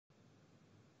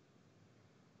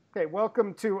Okay,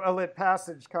 welcome to A Lit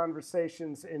Passage,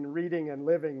 Conversations in Reading and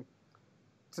Living.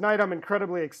 Tonight I'm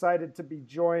incredibly excited to be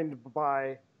joined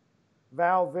by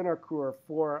Val Vinokur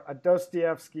for a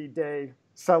Dostoevsky Day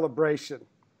Celebration.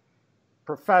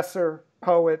 Professor,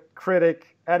 poet,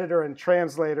 critic, editor, and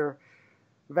translator,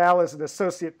 Val is an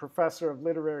associate professor of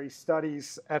literary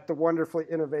studies at the wonderfully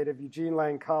innovative Eugene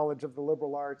Lang College of the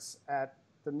Liberal Arts at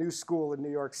the New School in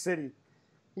New York City.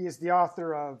 He is the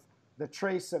author of The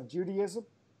Trace of Judaism,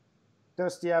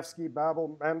 Dostoevsky,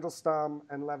 Babel, Mandelstam,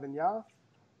 and Levinas,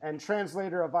 and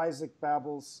translator of Isaac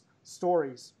Babel's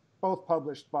stories, both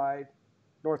published by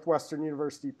Northwestern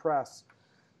University Press.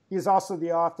 He is also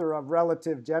the author of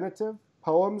Relative Genitive,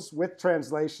 poems with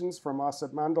translations from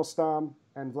Osip Mandelstam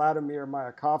and Vladimir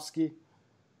Mayakovsky.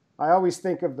 I always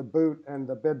think of the boot and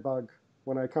the bidbug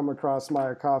when I come across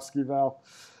Mayakovsky, Val.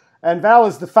 And Val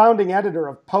is the founding editor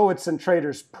of Poets and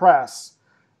Traders Press.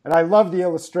 And I love the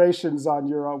illustrations on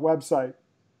your website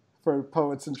for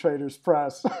Poets and Traders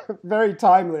Press. Very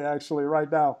timely, actually,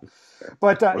 right now.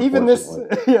 But even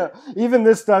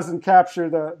this doesn't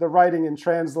capture the writing and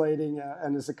translating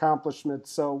and his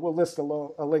accomplishments. So we'll list a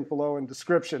link below in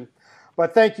description.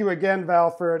 But thank you again, Val,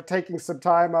 for taking some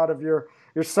time out of your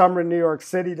summer in New York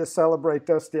City to celebrate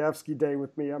Dostoevsky Day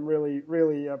with me. I really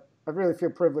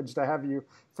feel privileged to have you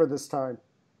for this time.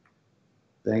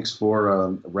 Thanks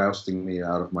for rousting me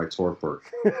out of my torpor.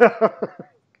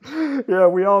 Yeah,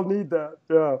 we all need that.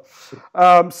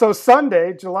 Yeah. So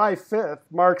Sunday, July 5th,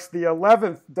 marks the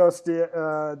 11th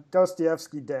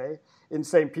Dostoevsky Day in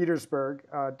St. Petersburg.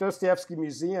 Dostoevsky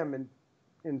Museum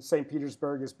in St.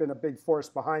 Petersburg has been a big force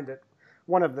behind it.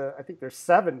 I think there's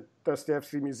 7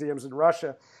 Dostoevsky museums in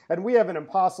Russia, and we have an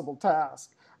impossible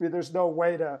task. I mean, there's no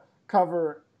way to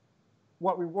cover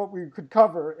what we could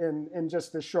cover in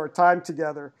just this short time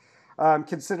together,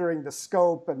 considering the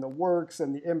scope and the works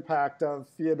and the impact of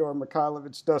Fyodor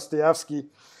Mikhailovich Dostoevsky.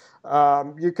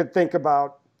 You could think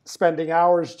about spending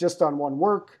hours just on one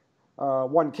work,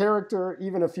 one character,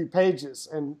 even a few pages.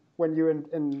 And when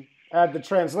you add the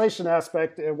translation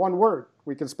aspect, one word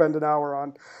we could spend an hour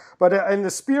on. But in the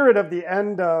spirit of the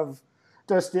end of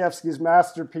Dostoevsky's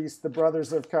masterpiece, The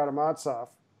Brothers of Karamazov,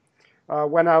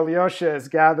 when Alyosha is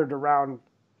gathered around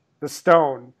the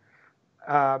stone,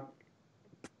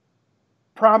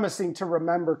 promising to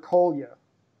remember Kolya.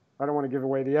 I don't want to give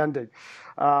away the ending,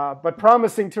 but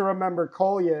promising to remember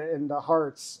Kolya in the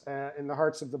hearts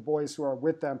of the boys who are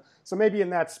with them. So maybe in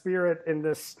that spirit, in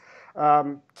this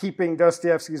keeping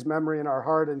Dostoevsky's memory in our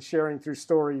heart and sharing through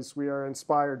stories, we are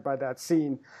inspired by that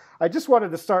scene. I just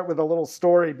wanted to start with a little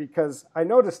story because I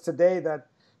noticed today that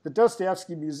the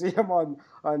Dostoevsky Museum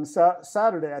on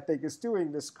Saturday, I think, is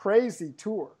doing this crazy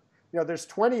tour. You know, there's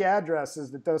 20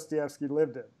 addresses that Dostoevsky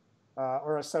lived in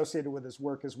or associated with his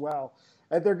work as well.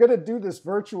 And they're going to do this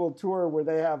virtual tour where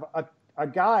they have a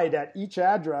guide at each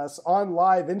address on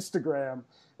live Instagram,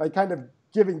 like kind of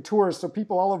giving tours so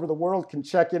people all over the world can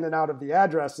check in and out of the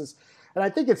addresses. And I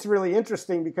think it's really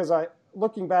interesting because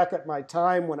looking back at my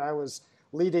time when I was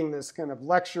leading this kind of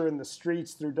lecture in the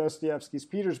streets through Dostoevsky's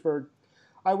Petersburg,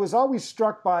 I was always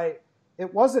struck by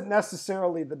it wasn't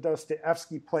necessarily the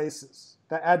Dostoevsky places,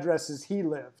 the addresses he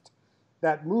lived,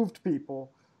 that moved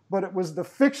people, but it was the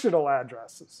fictional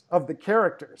addresses of the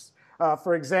characters.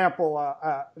 For example,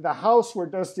 the house where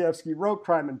Dostoevsky wrote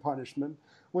Crime and Punishment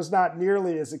was not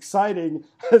nearly as exciting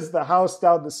as the house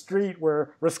down the street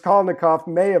where Raskolnikov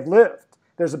may have lived.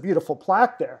 There's a beautiful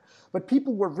plaque there. But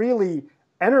people were really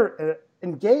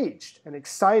engaged and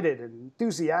excited and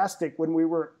enthusiastic when we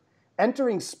were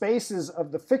entering spaces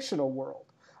of the fictional world.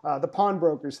 The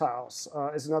pawnbroker's house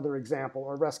is another example,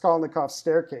 or Raskolnikov's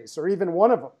staircase, or even one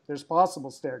of them. There's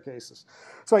possible staircases.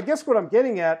 So I guess what I'm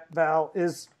getting at, Val,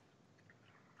 is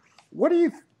what do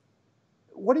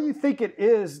you think it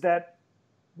is that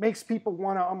makes people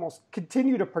want to almost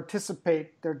continue to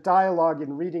participate their dialogue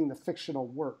in reading the fictional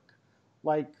work?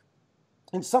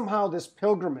 And somehow this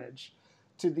pilgrimage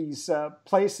to these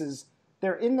places,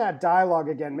 they're in that dialogue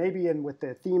again, maybe with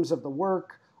the themes of the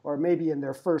work, or maybe in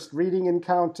their first reading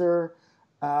encounter.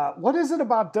 What is it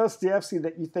about Dostoevsky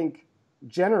that you think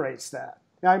generates that?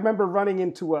 Now, I remember running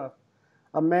into a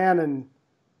man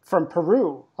from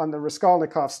Peru on the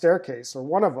Raskolnikov staircase, or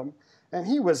one of them, and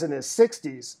he was in his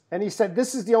 60s, and he said,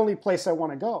 "This is the only place I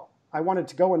want to go. I wanted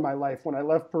to go in my life when I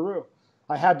left Peru.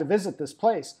 I had to visit this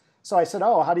place." So I said,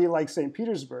 "Oh, how do you like St.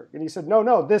 Petersburg?" And he said,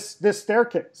 "No, this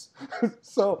staircase."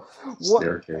 So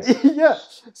staircase. Yeah.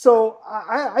 So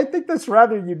I think that's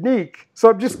rather unique.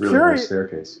 So I'm just really curious. Nice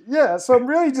staircase. Yeah. So I'm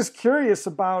really just curious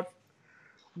about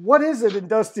what is it in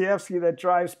Dostoevsky that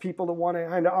drives people to want to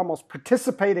kind of almost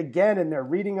participate again in their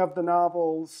reading of the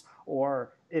novels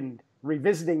or in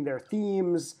revisiting their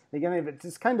themes. Again, it's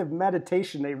this kind of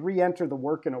meditation. They re-enter the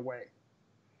work in a way.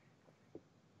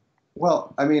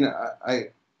 Well, I mean, I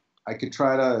could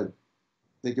try to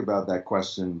think about that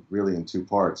question really in two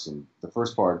parts. And the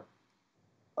first part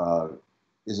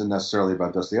isn't necessarily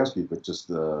about Dostoevsky, but just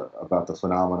about the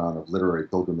phenomenon of literary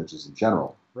pilgrimages in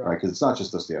general, right? Because it's not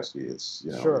just Dostoevsky. It's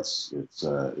Sure.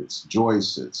 it's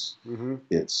Joyce. It's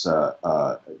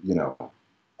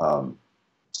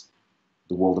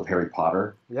the world of Harry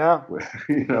Potter. Yeah. Where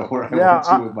I went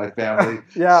to with my family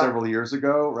several years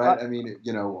ago, right? I mean,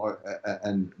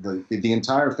 and the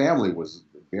entire family was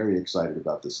very excited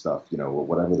about this stuff,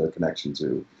 whatever their connection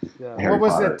to Harry Potter. What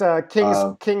was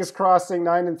it, King's Crossing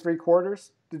 9 3/4?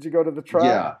 Did you go to the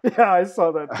trial? Yeah, I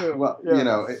saw that too. Well,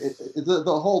 the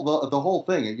whole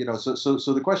thing, so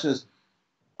the question is,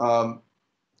 I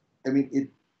mean,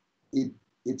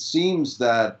 it seems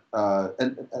that,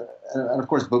 and of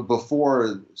course, but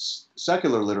before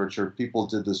secular literature, people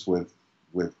did this with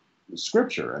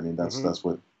scripture. I mean, that's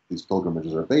what these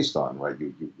pilgrimages are based on, right?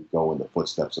 You go in the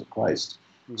footsteps of Christ.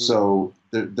 Mm-hmm. So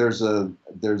there's a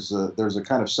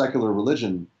kind of secular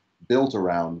religion built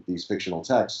around these fictional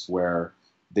texts where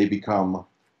they become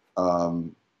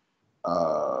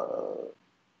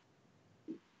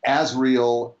as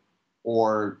real,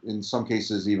 or in some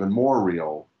cases even more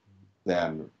real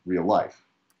than real life,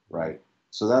 right?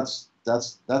 So that's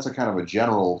a kind of a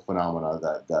general phenomena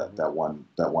that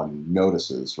one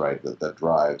notices, right? That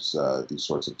drives these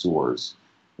sorts of tours,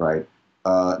 right?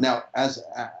 Now,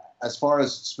 as far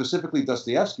as specifically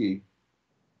Dostoevsky,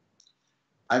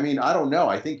 I mean, I don't know.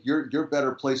 I think you're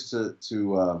better placed to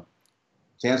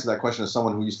answer that question as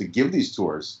someone who used to give these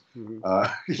tours. Mm-hmm.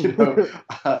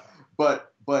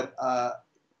 But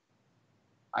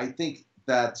I think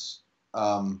that.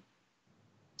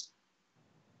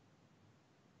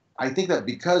 I think that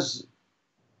because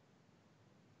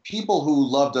people who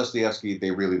love Dostoevsky, they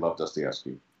really love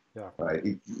Dostoevsky. Yeah.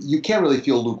 Right. You can't really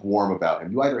feel lukewarm about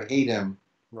him. You either hate him,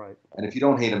 right, and if you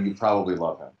don't hate him, you probably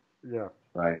love him. Yeah.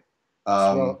 Right.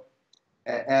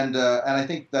 And I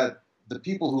think that the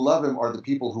people who love him are the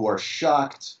people who are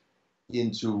shocked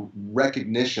into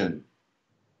recognition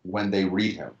when they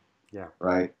read him. Yeah.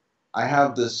 Right. I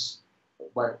have this.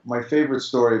 My favorite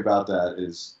story about that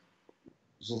is.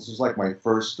 This was like my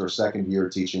first or second year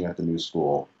teaching at the new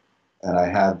school, and I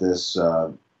had this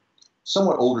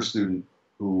somewhat older student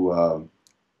who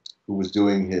was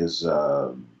doing his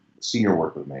senior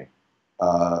work with me,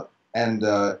 and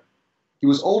he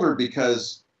was older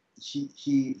because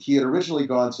he had originally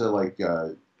gone to like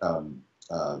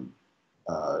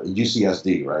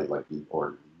UCSD, right,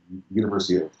 or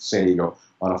University of San Diego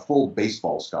on a full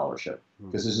baseball scholarship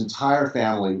because his entire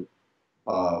family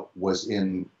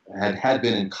had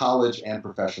been in college and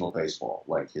professional baseball,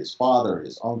 like his father,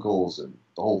 his uncles, and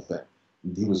the whole thing.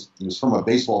 He was from a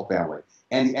baseball family,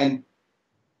 and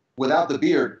without the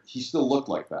beard, he still looked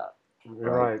like that.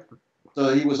 Right.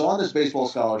 So he was on this baseball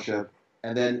scholarship,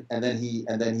 and then he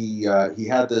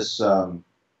had this.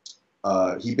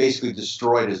 He basically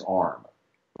destroyed his arm,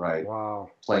 right?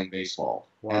 Wow. Playing baseball,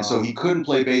 and so he couldn't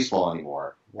play baseball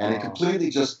anymore, and it completely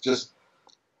just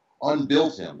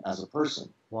unbuilt him as a person.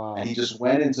 Wow. And he just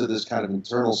went into this kind of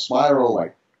internal spiral,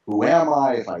 like, who am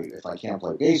I if I can't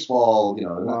play baseball?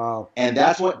 Wow. And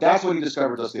that's what he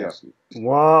discovered Dostoevsky.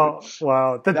 Wow.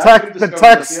 The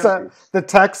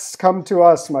texts come to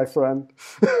us, my friend.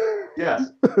 Yes.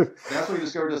 That's what he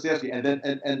discovered Dostoevsky. And then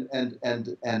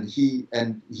and he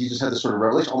just had this sort of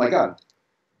revelation. Oh my God,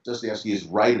 Dostoevsky is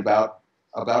right about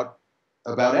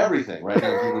everything, right?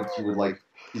 He would like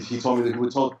he told me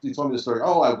the story.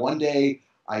 Oh, one day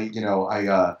I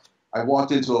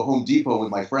walked into a Home Depot with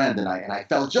my friend, and I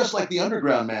felt just like the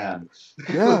Underground Man.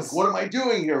 Yes. What am I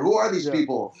doing here? Who are these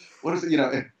people? What is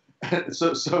it?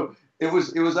 So it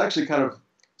was actually kind of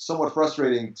somewhat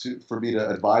frustrating for me to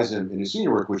advise him in his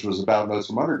senior work, which was about Notes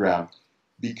from Underground,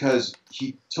 because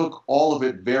he took all of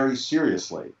it very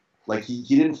seriously. Like he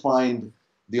didn't find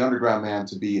the Underground Man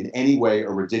to be in any way a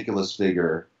ridiculous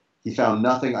figure. He found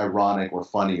nothing ironic or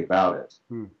funny about it.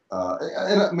 And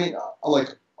I mean,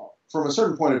 like, from a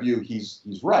certain point of view, he's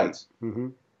right. Mm-hmm.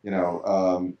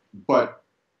 But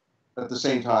at the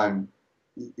same time,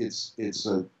 there's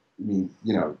a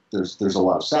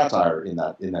lot of satire in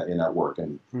that work,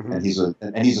 and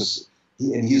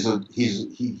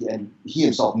he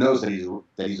himself knows that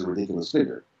he's a ridiculous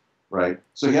figure. Right,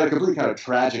 so he had a complete kind of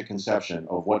tragic conception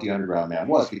of what the Underground Man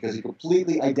was, because he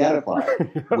completely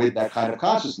identified with that kind of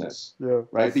consciousness. Yeah.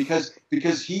 Right, because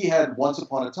he had once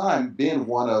upon a time been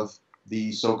one of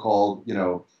the so-called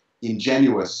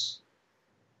ingenuous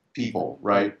people,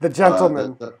 right? The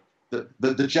gentleman.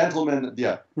 the gentleman,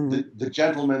 the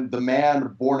gentleman, the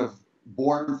man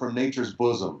born from nature's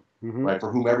bosom, right,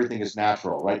 for whom everything is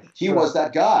natural, right? He was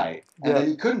that guy, and then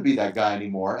he couldn't be that guy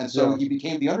anymore, and so he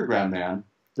became the underground man,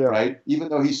 right? Even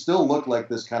though he still looked like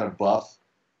this kind of buff,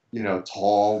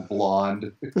 tall,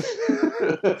 blonde.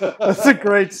 That's a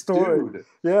great story. Dude.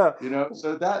 Yeah.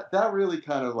 So that really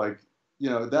kind of like,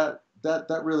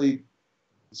 that really,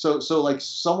 so like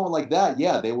someone like that,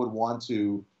 they would want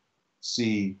to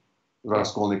see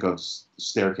Raskolnikov's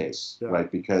staircase,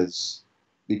 right? Because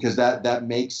that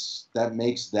makes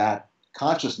that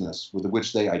consciousness with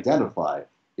which they identify,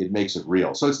 it makes it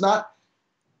real. So it's not,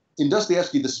 in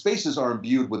Dostoevsky, the spaces are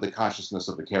imbued with the consciousness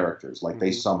of the characters, like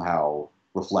they somehow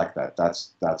reflect that.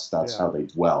 That's how they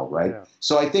dwell, right? Yeah.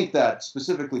 So I think that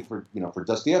specifically for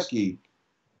Dostoevsky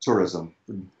tourism,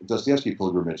 for Dostoevsky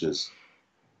pilgrimages,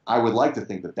 I would like to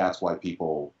think that that's why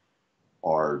people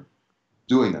are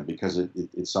doing them, because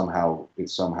it somehow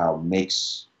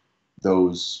makes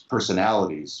those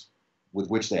personalities with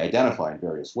which they identify in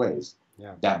various ways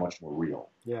that much more real.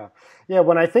 Yeah.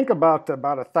 When I think about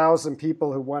 1,000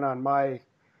 people who went on my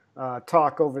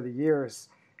talk over the years,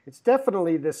 it's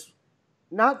definitely this.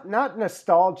 Not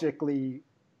nostalgically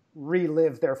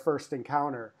relive their first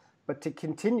encounter, but to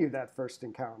continue that first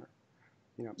encounter.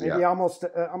 Maybe almost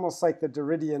like the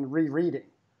Derridian rereading.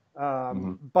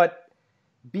 But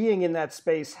being in that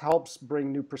space helps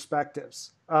bring new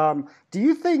perspectives. Do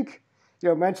you think,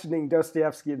 mentioning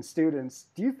Dostoevsky and students,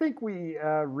 do you think we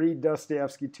read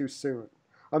Dostoevsky too soon?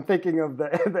 I'm thinking of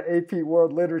the AP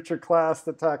World Literature class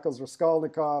that tackles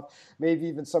Raskolnikov, maybe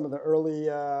even some of the early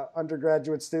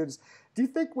undergraduate students. Do you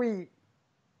think we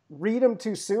read them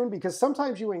too soon? Because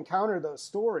sometimes you encounter those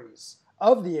stories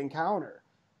of the encounter,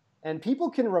 and people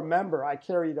can remember. I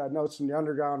carried Notes from the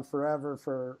Underground forever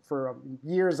for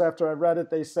years after I read it,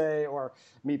 they say, or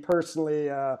me personally,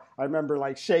 I remember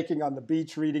like shaking on the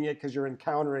beach reading it because you're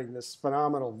encountering this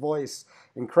phenomenal voice,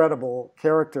 incredible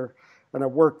character, and a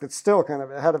work that's still kind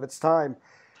of ahead of its time.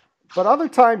 But other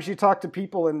times you talk to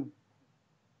people and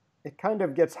it kind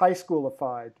of gets high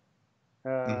schoolified,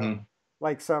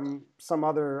 like some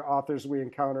other authors we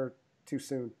encounter too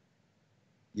soon.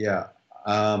 Yeah,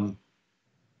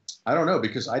 I don't know,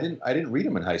 because I didn't read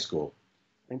them in high school.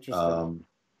 Interesting.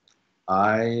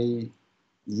 And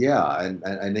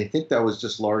I think that was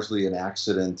just largely an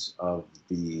accident of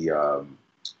the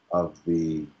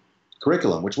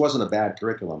curriculum, which wasn't a bad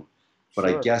curriculum. But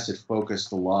I guess it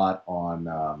focused a lot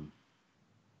on.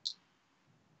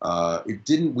 We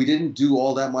didn't do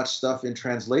all that much stuff in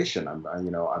translation. I'm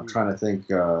trying to think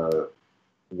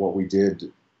what we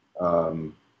did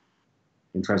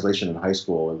in translation in high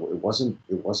school. It wasn't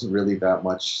really that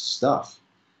much stuff.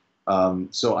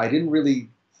 So I didn't really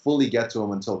fully get to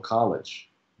him until college,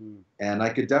 and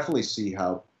I could definitely see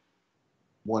how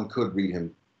one could read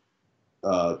him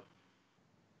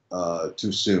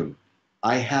too soon.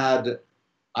 I had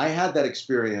that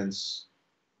experience,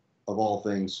 of all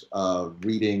things,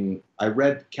 reading. I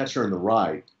read Catcher in the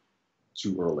Rye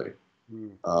too early,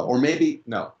 or maybe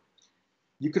no.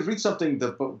 You could read something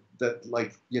that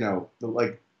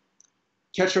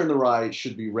Catcher in the Rye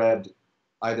should be read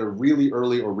either really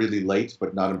early or really late,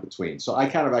 but not in between. So I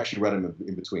kind of actually read him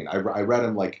in between. I read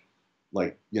him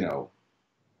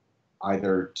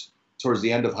either towards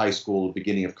the end of high school or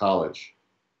beginning of college,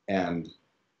 and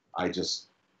I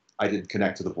didn't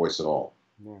connect to the voice at all.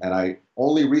 Yeah. And I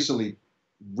only recently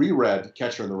reread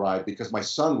Catcher in the Rye because my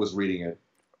son was reading it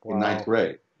in ninth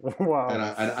grade. Wow. And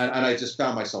I just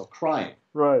found myself crying.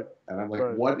 Right. And I'm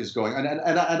like, what is going on?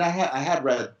 And I had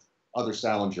read other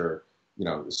Salinger,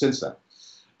 since then.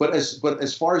 But as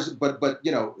far as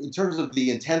in terms of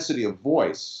the intensity of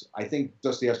voice, I think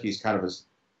Dostoevsky's kind of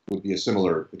would be a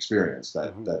similar experience,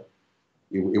 that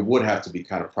it would have to be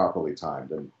kind of properly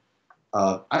timed. And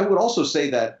I would also say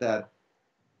that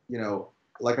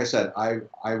like I said,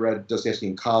 I read Dostoevsky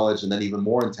in college, and then even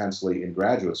more intensely in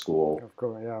graduate school. Of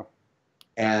course, yeah.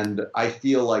 And I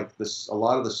feel like a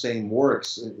lot of the same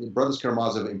works, Brothers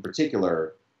Karamazov in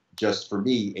particular, just for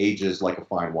me ages like a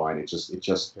fine wine. It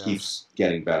just keeps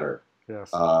getting better.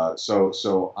 Yes.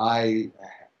 So I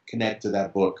connect to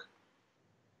that book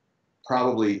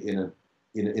probably in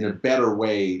a better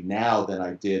way now than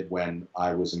I did when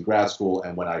I was in grad school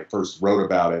and when I first wrote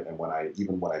about it, and when I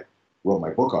wrote my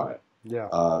book on it. Yeah.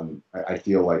 I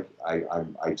feel like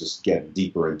I just get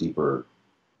deeper and deeper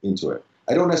into it.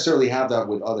 I don't necessarily have that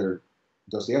with other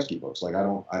Dostoevsky books. Like I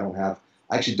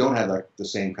actually don't have like the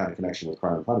same kind of connection with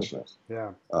Crime and Punishment.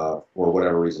 Yeah. For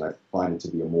whatever reason, I find it to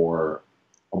be a more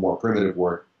primitive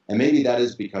work, and maybe that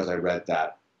is because I read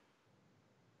that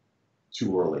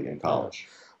too early in college.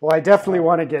 Well, I definitely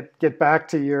want to get back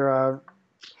to your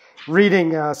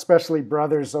reading, especially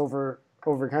Brothers, over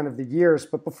kind of the years.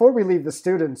 But before we leave the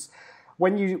students,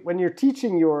 when you're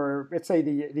teaching your, let's say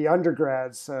the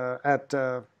undergrads at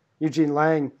Eugene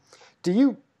Lang,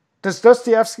 does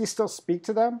Dostoevsky still speak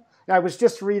to them? I was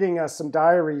just reading some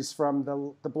diaries from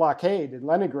the blockade in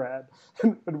Leningrad,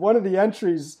 and one of the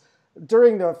entries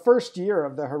during the first year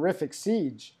of the horrific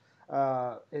siege in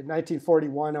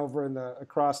 1941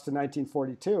 across to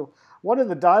 1942, one of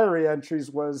the diary entries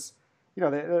was,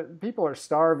 people are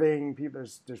starving,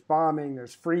 there's bombing,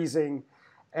 there's freezing,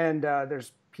 and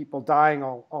there's people dying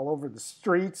all over the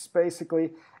streets,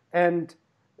 basically. And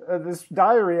this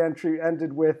diary entry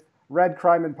ended with, "Read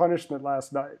Crime and Punishment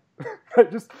last night."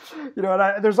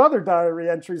 There's other diary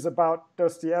entries about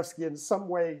Dostoevsky in some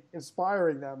way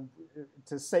inspiring them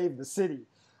to save the city,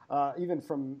 even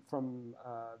from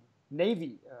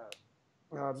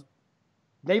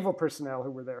naval personnel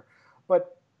who were there.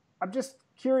 But I'm just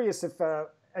curious if,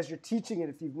 as you're teaching it,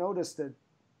 if you've noticed a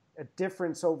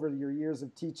difference over your years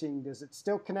of teaching. Is it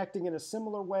still connecting in a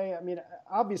similar way? I mean,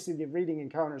 obviously the reading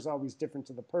encounter is always different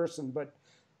to the person, but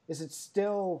is it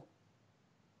still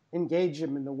engage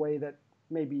them in the way that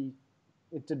maybe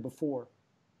it did before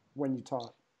when you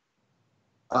taught?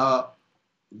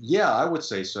 Yeah, I would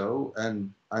say so,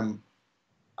 and I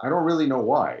don't really know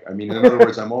why. I mean, in other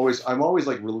words, I'm always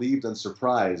like relieved and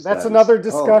surprised. That's another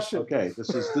discussion. Oh, okay, this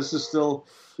is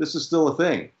still a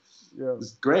thing. Yeah.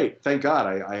 It's great. Thank God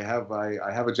I have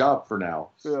a job for now.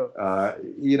 Yeah.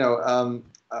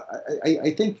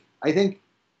 I think I mean,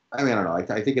 I don't know.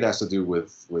 I think it has to do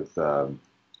with a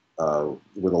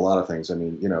lot of things. I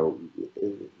mean,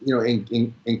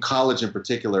 in college in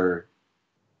particular,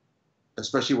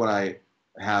 especially when I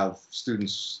have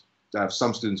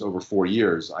some students over 4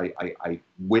 years, I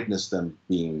witness them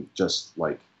being just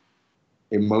like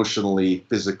emotionally,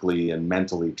 physically, and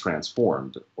mentally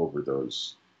transformed over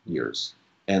those years.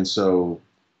 And so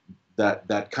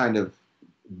that kind of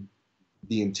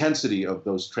the intensity of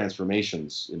those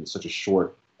transformations in such a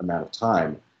short amount of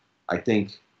time, I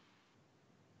think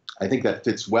that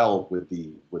fits well with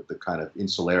the kind of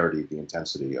insularity, the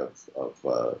intensity of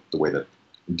the way that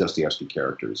Dostoevsky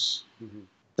characters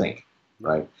think.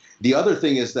 Right. The other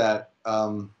thing is that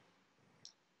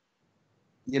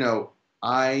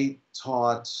I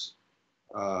taught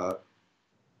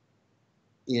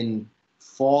in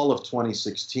fall of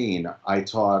 2016. I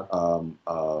taught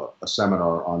a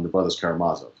seminar on the Brothers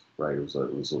Karamazov. Right. It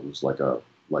was like a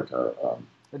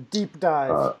deep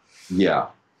dive.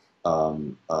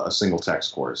 A single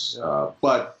text course. Yeah.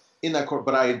 But in that course,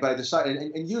 but I decided,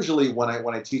 and usually when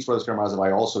I teach Brothers Karamazov,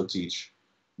 I also teach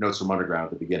Notes from Underground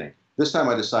at the beginning. This time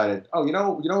I decided, what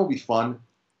would be fun,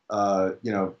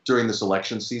 during this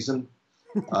election season,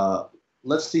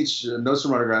 let's teach Notes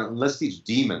from Underground, and let's teach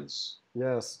Demons.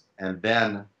 Yes. And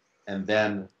then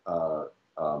the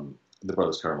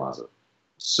Brothers Karamazov.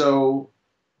 So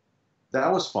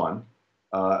that was fun,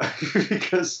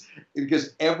 because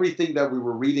everything that we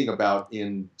were reading about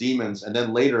in Demons and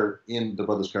then later in the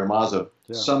Brothers Karamazov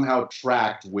somehow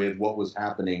tracked with what was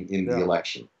happening in the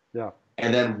election. Yeah.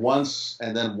 And then once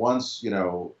November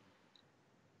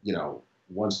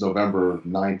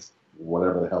 9th,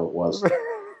 whatever the hell it was,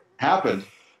 happened,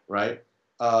 right?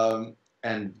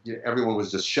 And everyone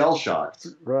was just shell-shocked.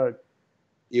 Right.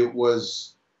 It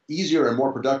was easier and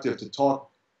more productive to talk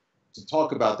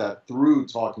about that through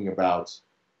talking about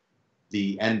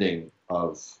the ending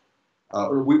of.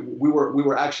 We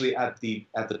were actually at the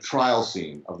trial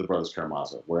scene of the Brothers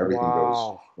Karamazov, where everything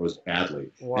goes badly,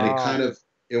 and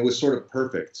it was sort of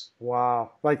perfect.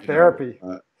 Wow, like therapy.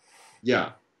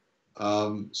 Yeah.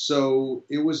 So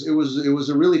it was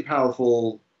a really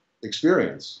powerful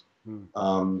experience.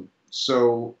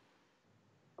 So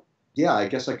yeah, I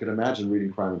guess I could imagine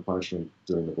reading Crime and Punishment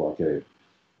during the blockade.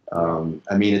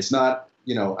 I mean, it's not,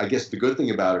 I guess the good thing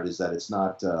about it is that it's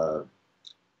not,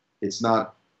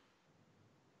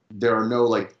 there are no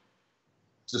like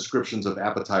descriptions of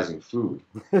appetizing food.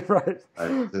 Right.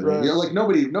 Like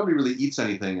nobody really eats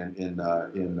anything in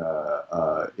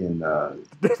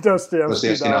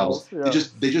Dostoevsky novels. Yeah.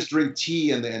 They just drink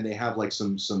tea and they have like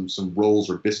some rolls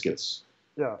or biscuits.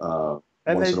 Yeah.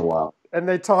 Once in a while. And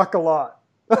they talk a lot.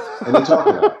 And they talk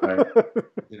a lot, right?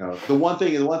 The one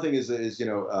thing is I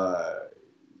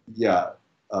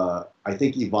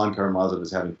think Ivan Karamazov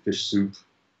is having fish soup.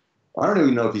 I don't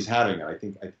even know if he's having it. I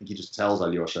think he just tells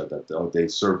Alyosha that they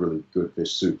serve really good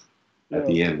fish soup at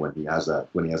the end when he has that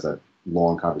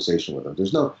long conversation with him.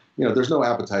 There's no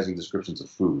appetizing descriptions of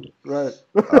food. Right.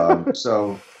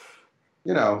 So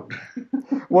you know.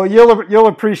 Well, you'll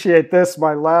appreciate this.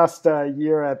 My last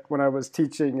year when I was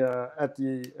teaching at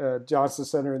the Johnson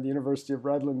Center in the University of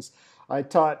Redlands, I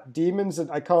taught demons, and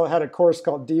had a course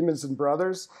called Demons and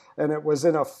Brothers, and it was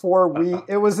in a 4-week.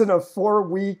 It was in a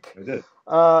 4-week. I did.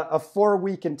 A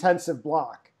 4-week intensive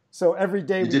block. So every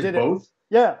day You we did did both? it.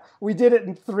 Yeah, we did it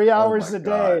in 3 hours my a day.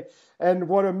 God. And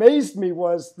what amazed me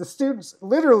was the students,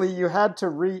 literally you had to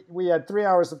read, we had 3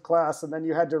 hours of class, and then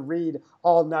you had to read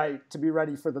all night to be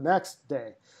ready for the next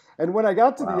day. And when I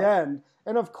got to the end,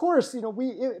 and of course,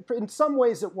 in some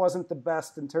ways it wasn't the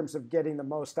best in terms of getting the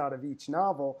most out of each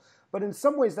novel, but in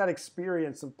some ways that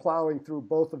experience of plowing through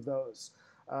both of those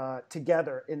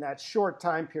together in that short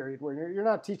time period where you're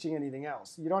not teaching anything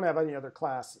else. You don't have any other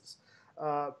classes.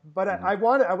 But I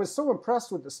was so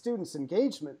impressed with the students'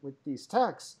 engagement with these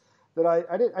texts that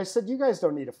I said, you guys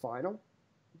don't need a final.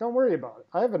 Don't worry about it.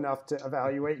 I have enough to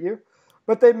evaluate you.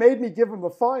 But they made me give them a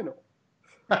final.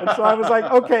 And so I was like,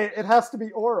 okay, it has to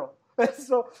be oral.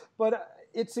 But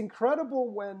it's incredible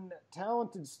when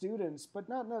talented students, but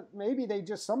not maybe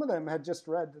some of them had just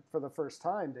read for the first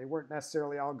time. They weren't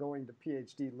necessarily all going to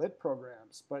PhD lit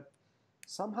programs, but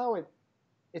somehow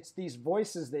it's these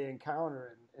voices they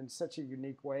encounter in such a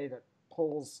unique way that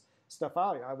pulls stuff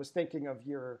out. I was thinking of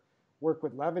your work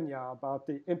with Levinas about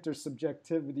the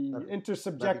intersubjective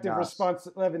response.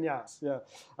 Levinas, yeah.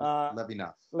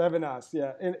 Levinas,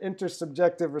 yeah.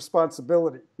 Intersubjective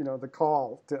responsibility, the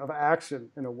call of action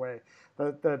in a way.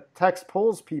 The text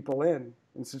pulls people in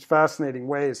such fascinating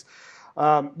ways.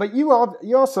 But you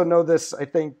also know this, I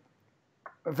think,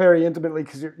 very intimately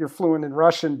because you're fluent in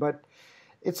Russian, but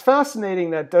it's fascinating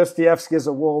that Dostoevsky is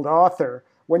a world author.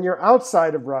 When you're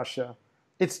outside of Russia,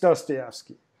 it's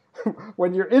Dostoevsky.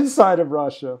 When you're inside of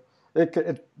Russia,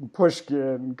 it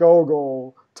Pushkin,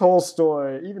 Gogol,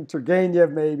 Tolstoy, even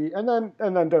Turgenev maybe, and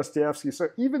then Dostoevsky. So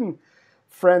even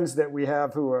friends that we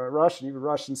have who are Russian, even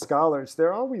Russian scholars,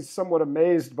 they're always somewhat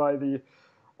amazed by the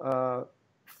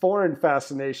foreign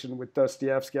fascination with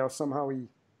Dostoevsky, how somehow he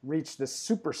reached this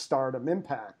superstardom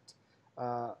impact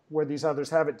where these others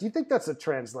haven't. Do you think that's a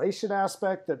translation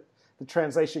aspect, that the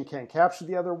translation can't capture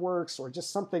the other works, or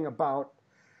just something about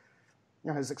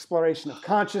his exploration of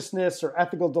consciousness or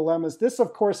ethical dilemmas? This,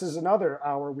 of course, is another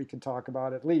hour we could talk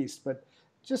about at least, but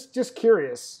just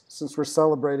curious, since we're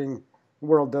celebrating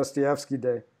World Dostoevsky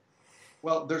Day.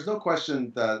 Well, there's no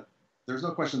question that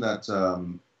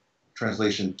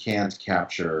translation can't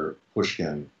capture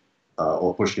Pushkin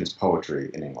or Pushkin's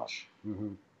poetry in English.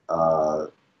 Mm-hmm.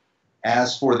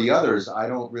 As for the others, I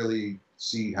don't really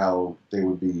see how they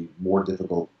would be more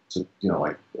difficult to,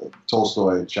 like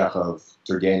Tolstoy, Chekhov,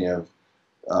 Turgenev.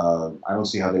 I don't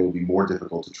see how they would be more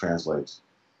difficult to translate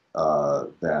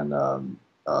than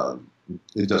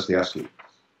Dostoevsky.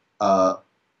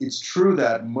 It's true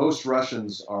that most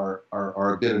Russians are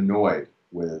a bit annoyed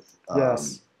with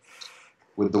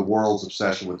with the world's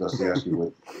obsession with Dostoevsky,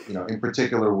 in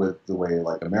particular with the way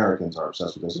like Americans are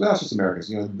obsessed with Dostoevsky. Not just Americans,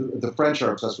 the French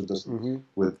are obsessed with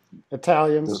with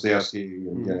Italians, Dostoevsky,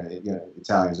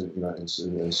 Italians,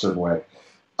 in a certain way.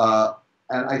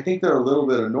 And I think they're a little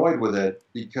bit annoyed with it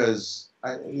because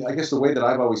I guess the way that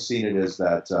I've always seen it is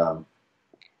that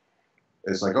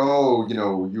it's like, oh,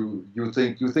 you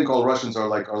think all Russians are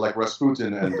like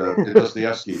Rasputin and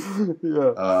Dostoevsky,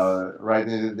 right?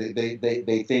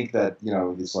 They think that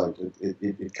it's like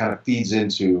it kind of feeds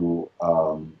into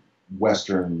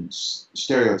Western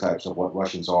stereotypes of what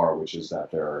Russians are, which is that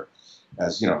they're,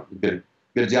 as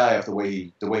Berdyaev,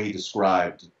 the way he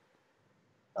described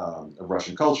of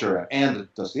Russian culture, and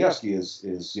Dostoevsky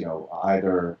is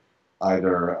either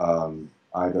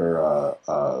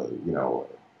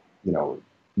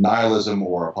nihilism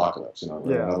or apocalypse. In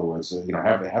other words,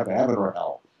 heaven or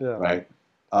hell, right?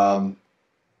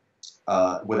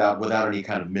 Without any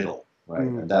kind of middle, right?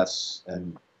 And that's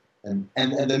and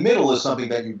the middle is something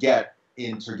that you get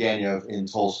in Turgenev, in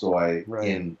Tolstoy,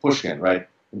 in Pushkin, right?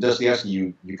 In Dostoevsky,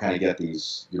 you kind of get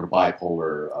these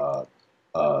bipolar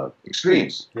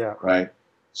extremes, right?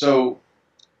 So,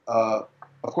 of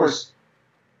course,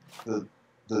 the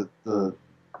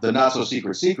not so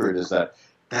secret is that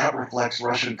reflects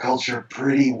Russian culture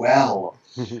pretty well,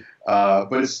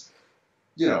 but it's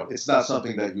not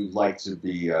something that you'd like to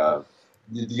be.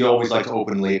 You always like to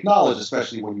openly acknowledge,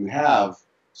 especially when you have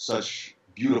such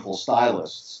beautiful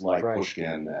stylists like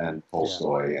Pushkin and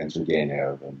Tolstoy and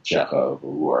Turgenev and Chekhov,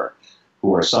 who are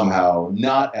somehow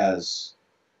not as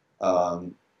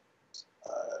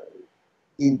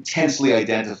intensely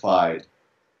identified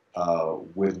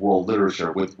with world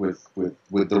literature, with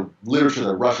the literature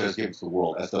that Russia has given to the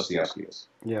world as Dostoevsky is.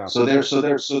 Yeah. So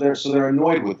they're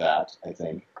annoyed with that, I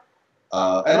think.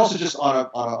 and also just on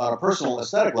a personal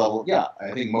aesthetic level, yeah,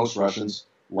 I think most Russians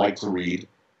like to read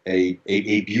a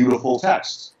beautiful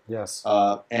text. Yes.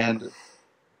 And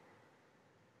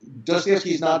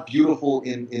Dostoevsky is not beautiful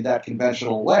in that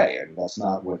conventional way, and that's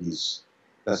not what he's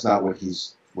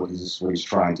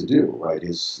trying to do, right?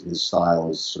 His style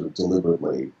is sort of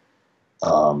deliberately,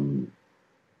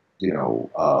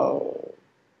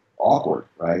 awkward,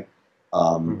 right?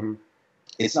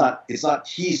 It's not.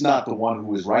 He's not the one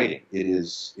who is writing. It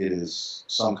is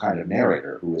some kind of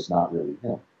narrator who is not really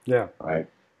him. Yeah. Right.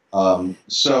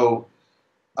 So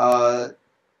I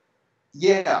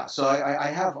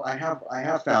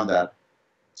have found that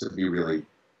to be really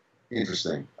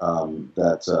interesting.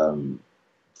 That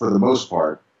for the most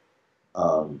part,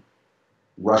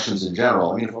 Russians in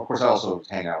general. I mean, of course, I also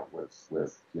hang out with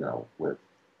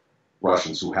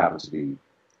Russians who happen to be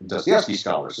Dostoevsky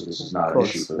scholars, so this is not an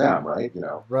issue for them, right?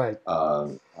 Right.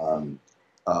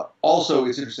 Also,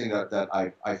 it's interesting that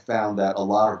I found that a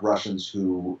lot of Russians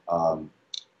who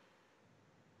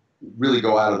really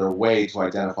go out of their way to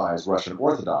identify as Russian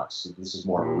Orthodox, this is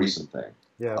more of a recent thing.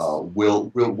 Yes.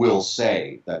 Will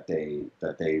say that they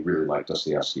really like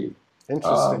Dostoevsky.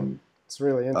 Interesting. It's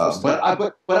really interesting. But I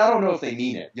don't know if they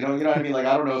mean it. You know what I mean? Like,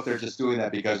 I don't know if they're just doing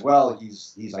that because, well,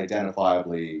 he's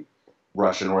identifiably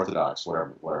Russian Orthodox,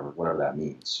 whatever that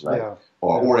means, right? Yeah.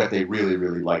 Or if they really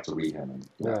like to read him. And,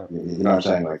 you know what I'm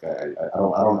saying? Like, I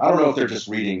don't know if they're just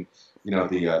reading, the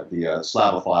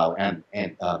Slavophile and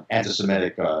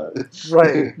anti-Semitic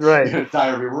right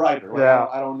diary of a writer. Like, yeah.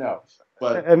 I don't know.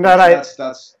 But and that's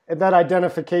that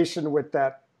identification with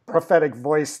that prophetic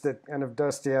voice that kind of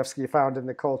Dostoevsky found in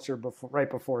the culture right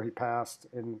before he passed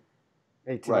in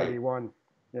 1881. Right.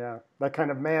 Yeah, that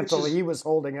kind of mantle he was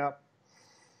holding up.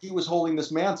 He was holding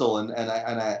this mantle, and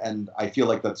I feel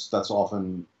like that's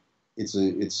often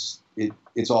it's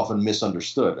often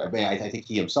misunderstood. I mean, I think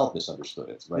he himself misunderstood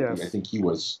it. Right? Yes. I think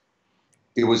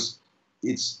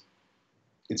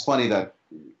it's funny that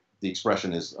the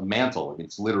expression is a mantle. I mean,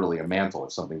 it's literally a mantle.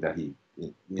 It's something that he,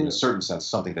 in a certain sense,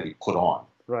 something that he put on.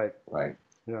 Right. Right.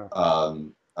 Yeah.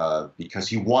 Because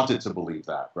he wanted to believe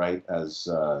that, right? As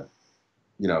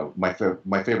my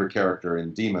favorite character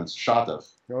in Demons, Shatov.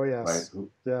 Oh yes.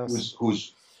 Right.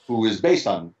 Who is based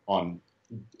on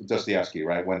Dostoevsky,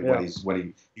 right?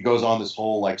 When he goes on this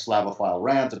whole like Slavophile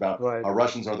rant about how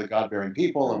Russians are the God-bearing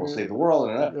people and will save the world,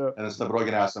 and then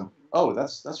Stavrogin asks him, "Oh,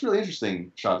 that's really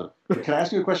interesting, Shatov. Can I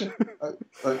ask you a question?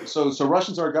 So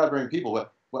Russians are God-bearing people,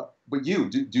 but you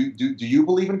do you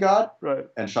believe in God?" Right.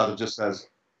 And Shatov just says,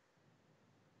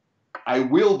 "I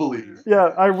will believe."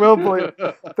 Yeah, I will believe.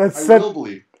 Will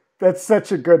believe. That's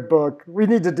such a good book. We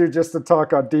need to do just a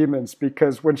talk on demons,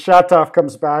 because when Shatov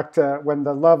comes back when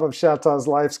the love of Shatov's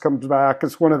life comes back,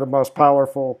 it's one of the most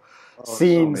powerful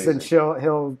scenes, and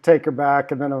he'll take her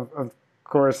back, and then of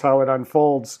course how it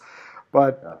unfolds.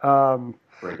 But and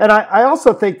I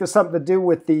also think there's something to do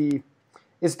with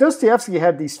Dostoevsky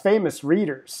had these famous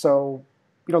readers. So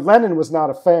Lenin was not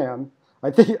a fan.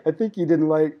 I think he didn't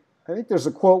like. I think there's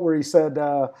a quote where he said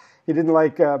he didn't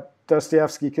like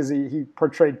Dostoevsky because he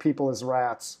portrayed people as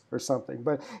rats or something.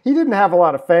 But he didn't have a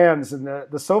lot of fans in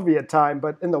the Soviet time.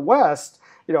 But in the West,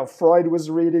 Freud was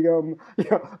reading him.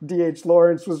 D.H.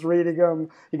 Lawrence was reading him.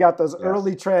 You got those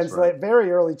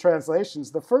very early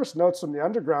translations. The first Notes from the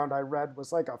Underground I read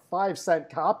was like a 5-cent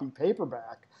copy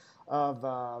paperback of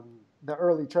the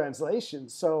early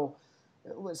translations. So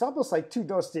it was almost like two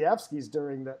Dostoevskys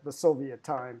during the Soviet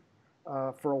time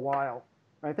for a while.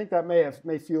 I think that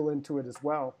may fuel into it as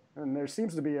well. And there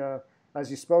seems to be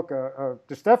as you spoke,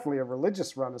 there's definitely a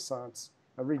religious renaissance,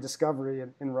 a rediscovery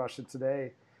in Russia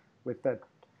today with that.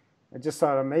 I just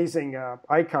saw an amazing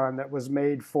icon that was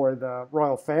made for the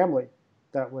royal family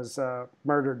that was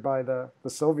murdered by the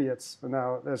Soviets. And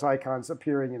now there's icons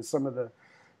appearing in some of the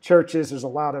churches. There's a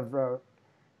lot of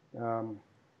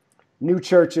new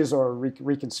churches or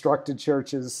reconstructed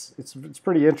churches. It's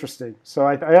pretty interesting. So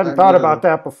I hadn't thought about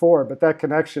that before, but that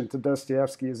connection to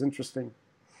Dostoevsky is interesting.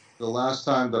 The last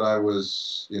time that I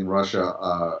was in Russia,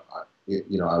 I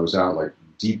was out like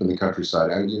deep in the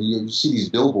countryside, and you see these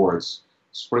billboards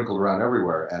sprinkled around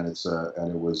everywhere, and it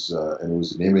was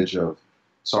an image of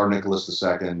Tsar Nicholas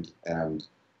II, and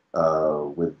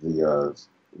with a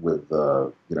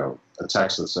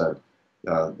text that said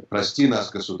 "Прости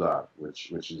нас, государь,"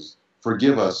 which is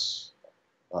 "Forgive us,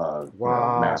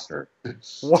 master."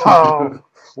 Wow.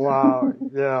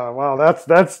 Yeah. Wow.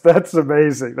 That's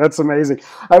amazing. That's amazing.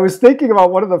 I was thinking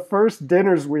about one of the first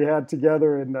dinners we had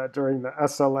together during the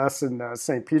SLS in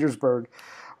St. Petersburg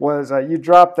was you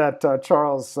dropped that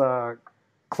Charles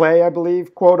Clay, I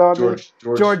believe, quote on me.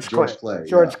 George Clay.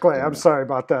 George Yeah, Clay. yeah. I'm sorry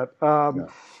about that.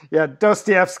 Yeah,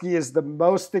 Dostoevsky is the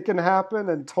most that can happen,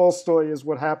 and Tolstoy is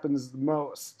what happens the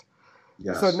most.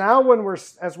 Yes. So now,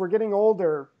 as we're getting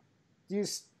older,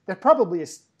 that probably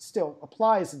still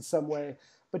applies in some way.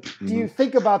 But do you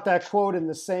think about that quote in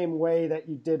the same way that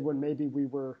you did when maybe we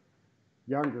were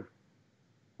younger?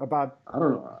 I don't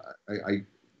know.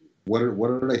 What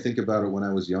did I think about it when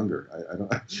I was younger?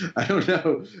 I don't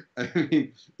know. I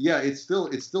mean, yeah, it still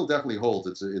definitely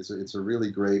holds. It's a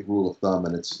really great rule of thumb,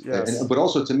 and but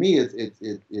also to me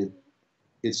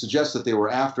it suggests that they were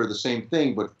after the same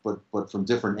thing, but from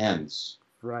different ends.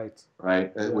 Right.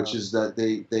 Right. Yeah. Which is that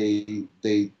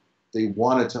they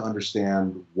wanted to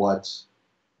understand what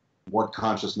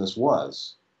consciousness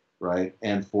was, right?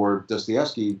 And for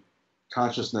Dostoevsky,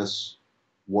 consciousness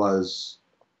was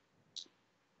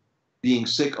being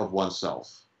sick of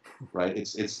oneself, right?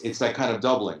 It's that kind of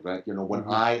doubling, right? You know, when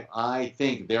I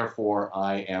think, therefore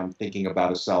I am thinking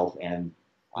about a self, and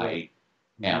I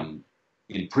am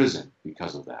in prison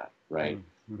because of that, right?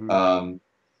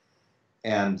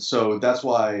 And so that's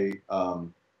why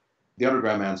the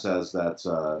Underground Man says that,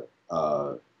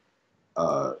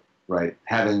 right,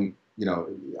 having, you know,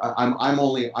 I'm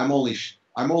only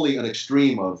an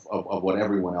extreme of what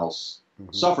everyone else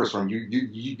suffers from.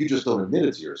 You just don't admit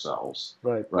it to yourselves,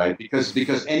 right?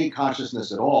 Because any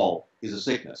consciousness at all is a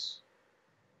sickness,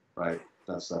 right?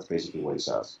 That's basically what he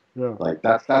says. Yeah. Like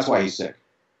that's why he's sick,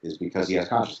 is because he has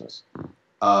consciousness.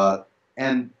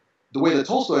 And the way that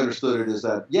Tolstoy understood it is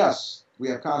that, yes, we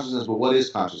have consciousness, but what is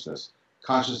consciousness?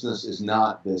 Consciousness is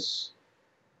not this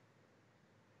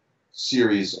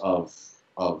series of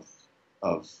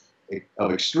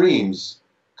extremes.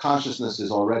 Consciousness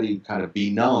is already kind of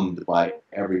benumbed by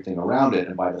everything around it,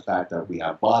 and by the fact that we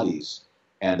have bodies,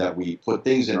 and that we put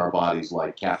things in our bodies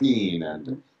like caffeine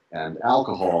and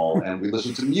alcohol, and we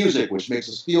listen to music, which makes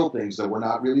us feel things that we're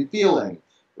not really feeling,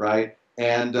 right?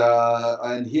 And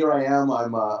here I am,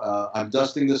 I'm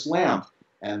dusting this lamp,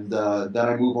 and then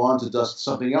I move on to dust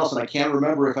something else, and I can't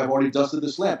remember if I've already dusted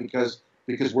this lamp because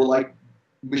we're like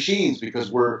machines,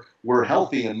 because we're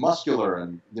healthy and muscular,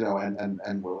 and you know, and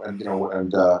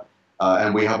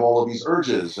we have all of these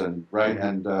urges, and right,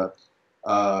 and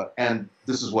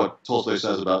this is what Tolstoy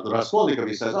says about Raskolnikov.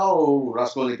 He says, "Oh,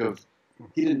 Raskolnikov,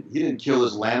 he didn't kill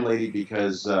his landlady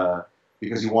because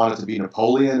he wanted to be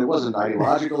Napoleon. It wasn't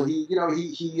ideological. He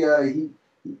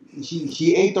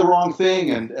ate the wrong thing,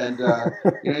 and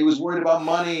you know, he was worried about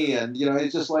money, and you know,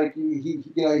 it's just like he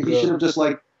should have just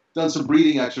like done some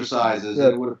breathing exercises,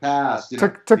 and it would have passed. You know,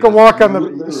 took a walk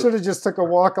you should have just took a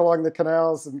walk along the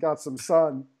canals and got some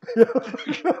sun.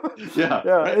 Yeah.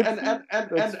 Right?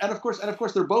 And of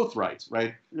course they're both right?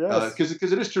 Yes.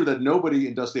 Because it is true that nobody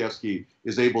in Dostoevsky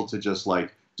is able to just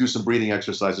like do some breathing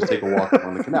exercises, take a walk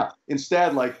along the canal.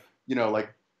 Instead, like, you know,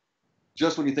 like,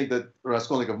 just when you think that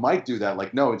Raskolnikov might do that,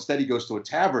 like, no, instead he goes to a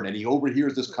tavern and he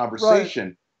overhears this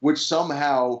conversation, which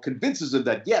somehow convinces him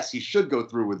that, yes, he should go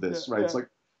through with this, right? It's like,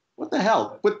 what the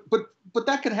hell? But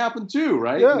that can happen too,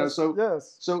 right? Yes, you know,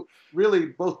 so really,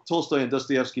 both Tolstoy and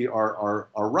Dostoevsky are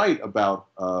right about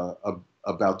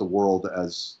the world,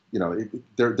 as you know,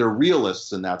 they're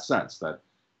realists in that sense, that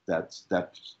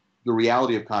the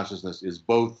reality of consciousness is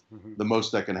both the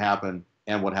most that can happen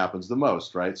and what happens the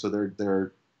most, right? So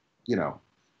they're you know,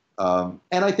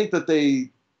 and I think that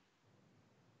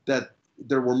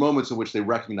there were moments in which they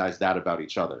recognized that about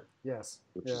each other. Yes,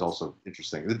 which is also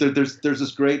interesting. There's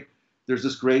this great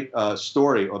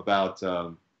story about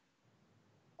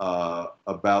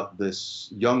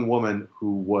this young woman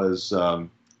who was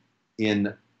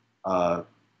in the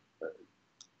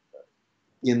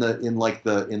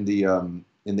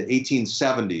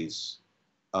 1870s.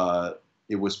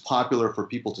 It was popular for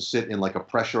people to sit in like a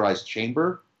pressurized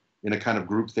chamber in a kind of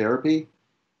group therapy,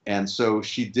 and so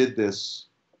she did this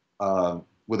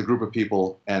with a group of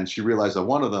people, and she realized that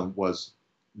one of them was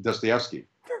Dostoevsky.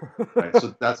 Right?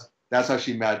 So that's how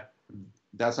she met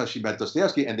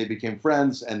Dostoevsky, and they became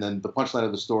friends. And then the punchline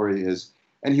of the story is,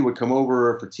 and he would come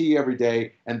over for tea every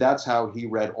day, and that's how he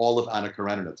read all of Anna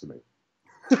Karenina to me.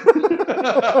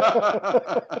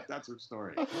 That's her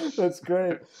story. That's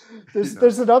great.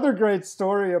 There's another great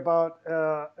story about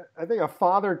I think a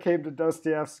father came to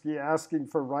Dostoevsky asking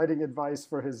for writing advice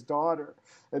for his daughter,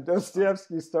 and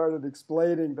Dostoevsky started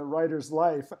explaining the writer's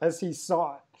life as he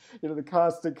saw it. You know, the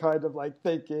constant kind of like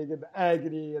thinking and the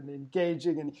agony and the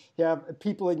engaging, and you have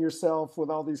peopling yourself with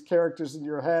all these characters in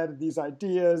your head and these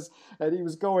ideas, and he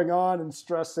was going on and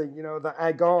stressing, you know, the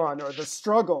agon or the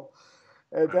struggle.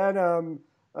 And then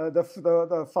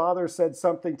The father said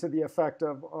something to the effect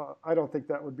of, "I don't think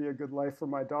that would be a good life for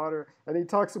my daughter," and he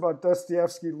talks about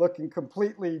Dostoevsky looking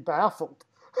completely baffled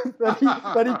that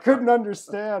he couldn't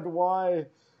understand why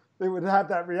they would have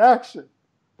that reaction,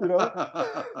 you know.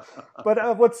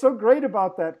 But what's so great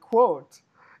about that quote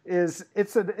is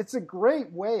it's a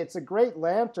great way, it's a great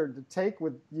lantern to take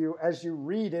with you as you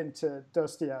read into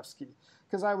Dostoevsky.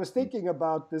 Because I was thinking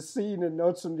about this scene in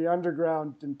Notes from the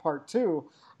Underground in part 2,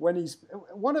 when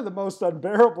one of the most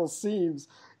unbearable scenes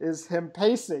is him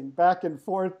pacing back and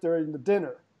forth during the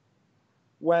dinner,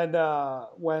 when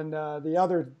the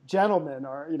other gentlemen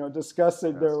are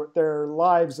discussing their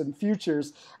lives and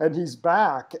futures, and he's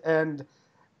back, and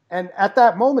at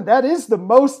that moment, that is the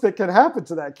most that can happen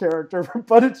to that character,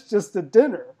 but it's just a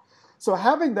dinner. So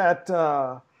having that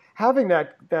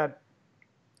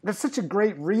that's such a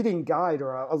great reading guide,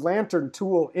 or a lantern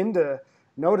tool into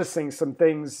noticing some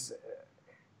things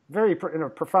in a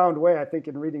profound way, I think,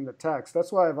 in reading the text.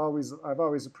 That's why I've always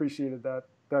appreciated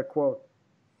that quote.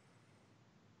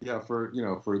 Yeah, for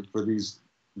these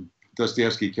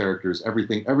Dostoevsky characters,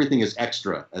 everything is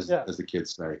extra, as the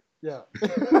kids say. Yeah.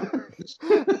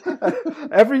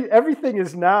 Everything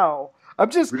is now. I'm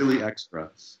just really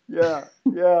extra. Yeah,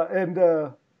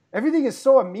 and everything is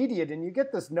so immediate, and you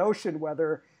get this notion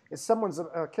whether if someone's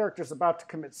character's about to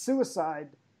commit suicide,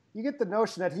 you get the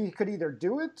notion that he could either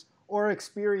do it or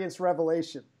experience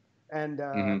revelation and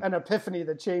an epiphany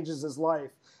that changes his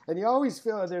life. And you always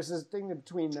feel there's this thing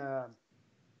between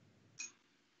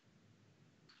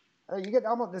you get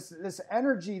almost this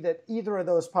energy that either of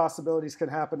those possibilities can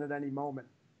happen at any moment.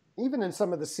 Even in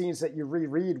some of the scenes that you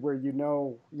reread where you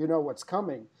know what's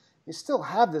coming, you still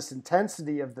have this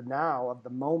intensity of the now, of the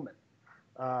moment.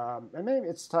 And maybe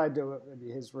it's tied to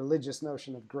maybe his religious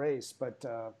notion of grace, but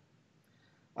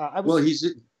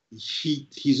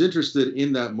he's interested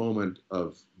in that moment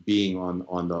of being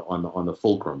on the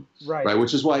fulcrum, right?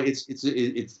 Which is why it's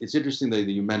interesting that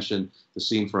you mentioned the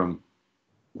scene from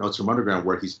Notes from Underground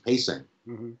where he's pacing,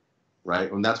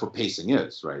 right? And that's what pacing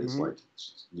is, right? It's like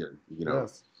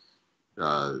yes.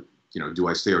 Do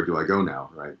I stay or do I go now,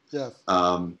 right? Yes.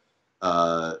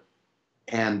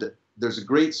 And there's a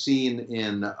great scene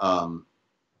in,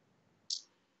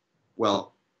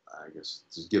 well, I guess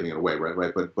this is giving it away,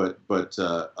 right? But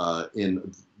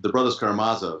in The Brothers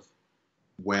Karamazov,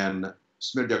 when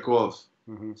Smerdyakov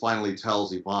finally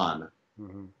tells Ivan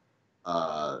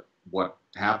what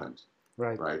happened,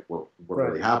 right? What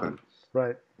really happened,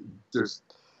 right?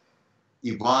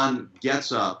 Ivan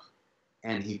gets up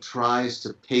and he tries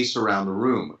to pace around the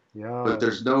room. Yeah. But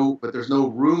there's no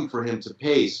room for him to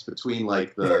pace between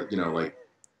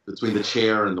between the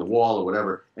chair and the wall or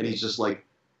whatever. And he's just like,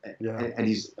 and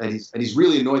he's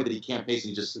really annoyed that he can't pace,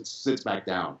 and he just sits back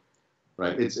down,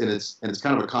 right? It's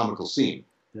kind of a comical scene,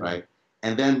 right?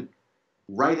 And then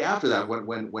right after that,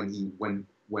 when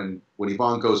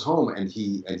Ivan goes home and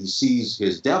he sees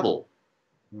his devil,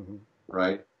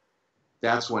 right?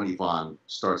 That's when Ivan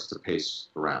starts to pace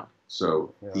around.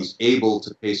 So he's able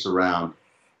to pace around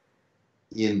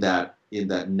in that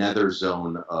nether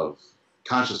zone of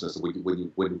consciousness. When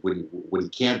he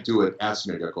can't do it at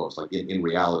Smerdyakov, like in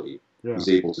reality, he's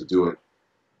able to do it,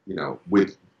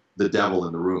 with the devil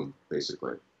in the room,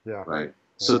 basically. Yeah. Right. Yeah.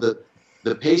 So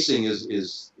the pacing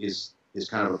is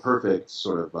kind of a perfect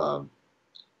sort of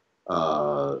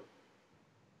I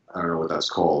don't know what that's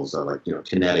called. So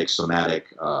kinetic,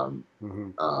 somatic.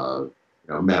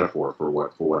 Metaphor for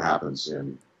what happens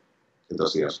in the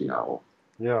Dostoevsky novel.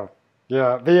 Yeah.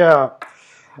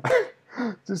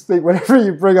 Just think, whenever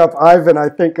you bring up Ivan, I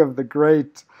think of the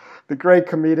great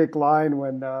comedic line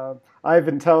when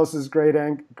Ivan tells his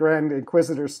Grand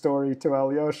Inquisitor story to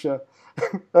Alyosha,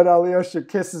 and Alyosha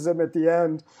kisses him at the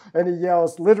end, and he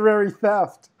yells, "Literary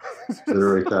theft!"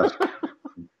 Literary theft.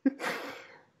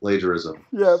 Plagiarism.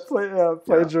 Yeah,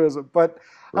 plagiarism. But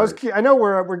right. I know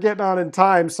we're getting on in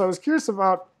time, so I was curious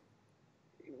about.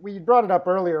 We brought it up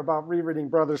earlier about rereading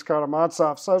Brothers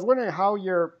Karamazov. So I was wondering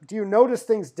do you notice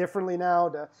things differently now?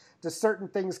 Do certain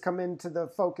things come into the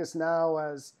focus now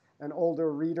as an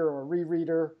older reader or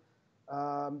rereader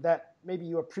that maybe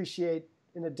you appreciate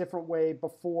in a different way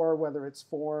before, whether it's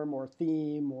form or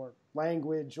theme or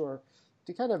language, or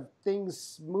do kind of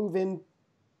things move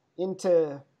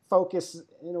into focus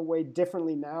in a way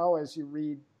differently now as you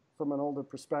read from an older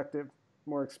perspective,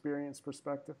 more experienced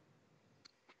perspective?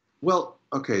 Well,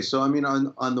 okay. So I mean,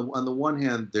 on the one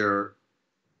hand, the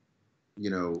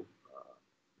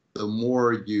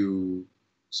more you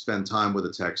spend time with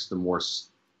a text, the more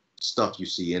stuff you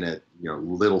see in it.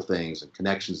 Little things and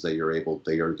connections that you're able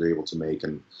to make,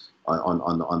 and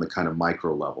on the kind of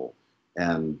micro level.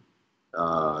 And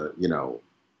you know,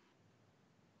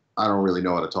 I don't really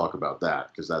know how to talk about that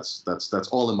because that's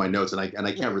all in my notes, and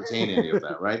I can't retain any of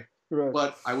that, right? Right.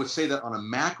 But I would say that on a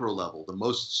macro level, the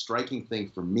most striking thing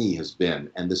for me has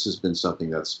been, and this has been something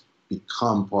that's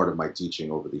become part of my teaching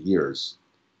over the years,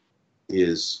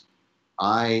 is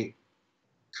I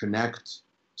connect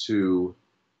to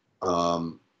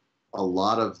um, a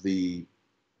lot of the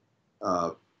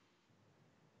uh,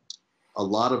 a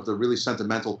lot of the really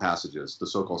sentimental passages, the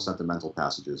so-called sentimental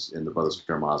passages in the Brothers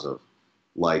Karamazov,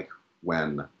 like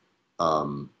when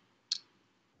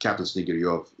Captain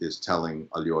Snigiryov is telling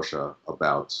Alyosha uh,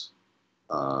 about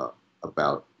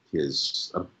about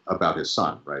his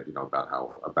son, right? You know,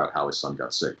 about how his son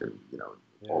got sick, and you know,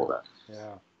 all of that.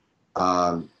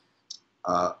 Yeah.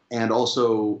 And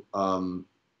also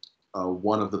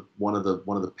one of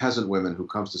the peasant women who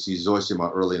comes to see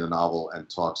Zosima early in the novel and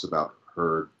talks about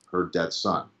her dead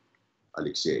son,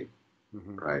 Alexei,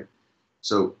 right?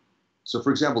 So for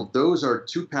example, those are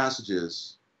two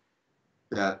passages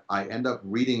that I end up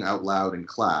reading out loud in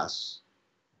class,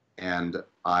 and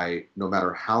no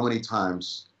matter how many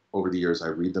times over the years I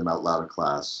read them out loud in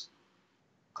class,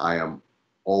 I am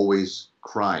always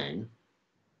crying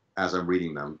as I'm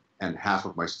reading them, and half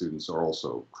of my students are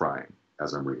also crying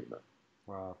as I'm reading them.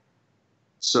 Wow.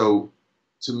 So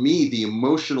to me, the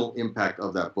emotional impact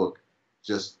of that book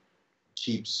just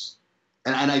keeps,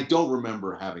 and I don't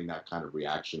remember having that kind of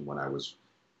reaction when I was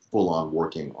full on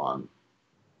working on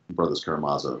Brothers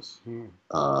Karamazov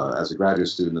as a graduate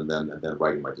student, and then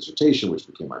writing my dissertation, which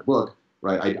became my book.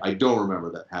 Right, I don't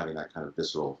remember that having that kind of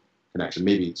visceral connection.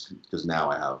 Maybe it's because now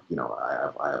I have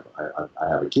I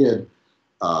have a kid,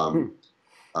 and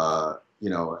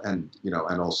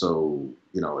also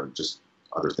and just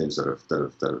other things that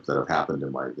have happened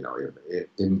in my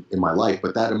in my life.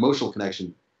 But that emotional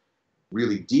connection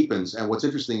really deepens. And what's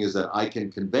interesting is that I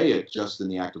can convey it just in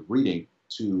the act of reading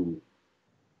to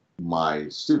my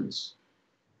students.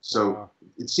 So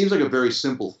it seems like a very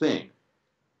simple thing,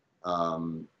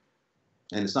 and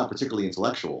it's not particularly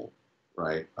intellectual,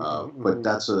 right? But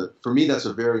for me that's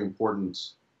a very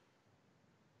important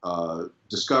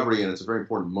discovery, and it's a very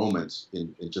important moment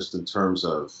in terms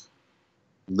of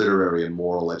literary and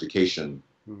moral education,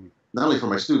 not only for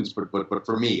my students but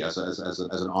for me as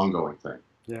an ongoing thing.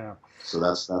 Yeah. So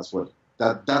that's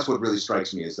what really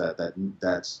strikes me, is that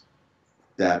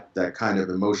kind of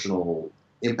emotional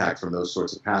impact from those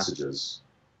sorts of passages,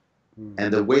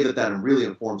 and the way that really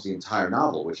informs the entire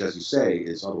novel, which, as you say,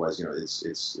 is otherwise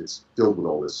it's filled with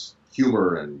all this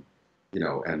humor, and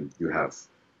and you have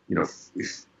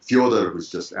Fyodor, who's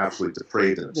just absolutely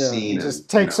depraved and obscene, and just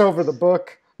takes over the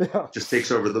book. Yeah. Just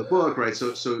takes over the book, right? So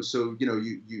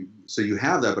you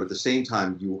have that, but at the same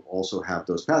time you also have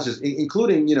those passages,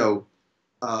 including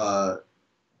Captain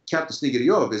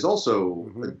Snigiryov is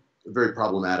also a very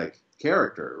problematic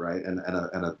character, right? And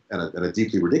a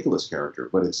deeply ridiculous character,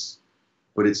 but it's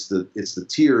the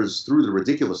tears through the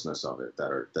ridiculousness of it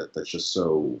that's just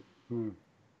so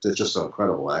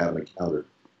incredible. I haven't encountered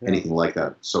anything like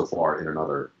that so far in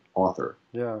another author.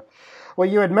 Yeah. Well,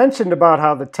 you had mentioned about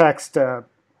how the text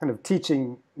kind of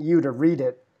teaching you to read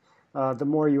it the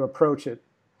more you approach it.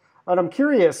 And I'm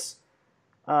curious,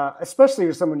 especially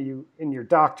as someone in your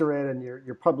doctorate and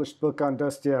your published book on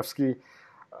Dostoevsky,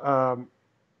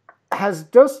 has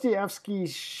Dostoevsky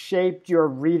shaped your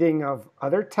reading of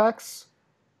other texts?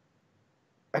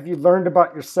 Have you learned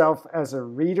about yourself as a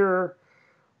reader,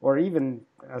 or even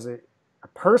as a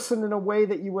person, in a way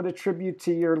that you would attribute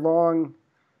to your long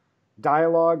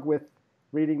dialogue with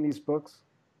reading these books?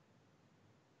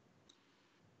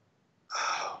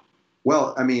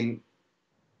 Well, I mean,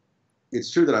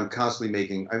 it's true that I'm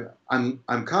constantly I'm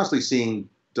constantly seeing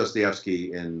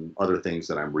Dostoevsky in other things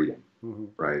that I'm reading,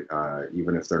 right?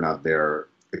 Even if they're not there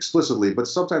explicitly, but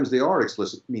sometimes they are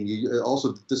explicit. I mean,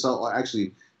 this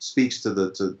actually speaks to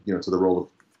the role of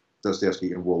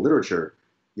Dostoevsky in world literature.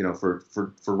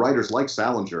 For writers like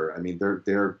Salinger, I mean,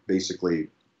 they're basically,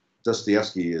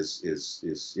 Dostoevsky is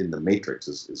in the matrix,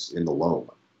 is in the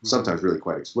loam. Sometimes really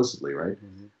quite explicitly, right?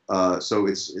 So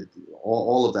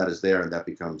all of that is there, and that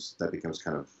becomes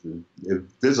kind of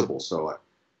visible. So,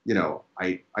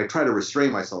 I try to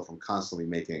restrain myself from constantly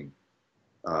making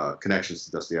connections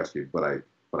to Dostoevsky, but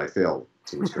I fail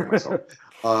to restrain myself.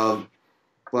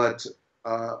 But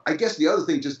I guess the other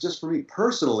thing, just for me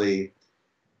personally,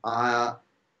 I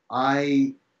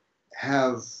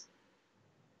have,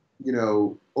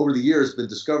 over the years been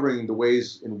discovering the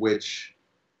ways in which,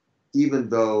 even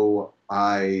though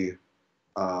I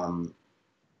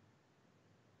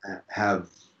have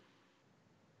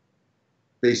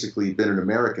basically been an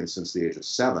American since the age of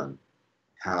 7,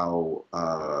 how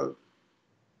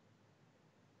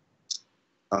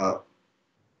uh,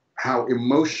 how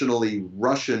emotionally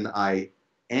Russian I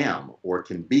am or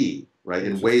can be, right,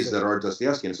 in ways that are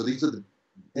Dostoevskian. So this is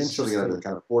something that I've been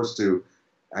kind of forced to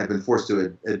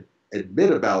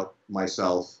admit about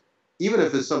myself, even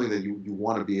if it's something that you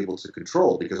want to be able to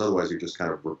control, because otherwise you're just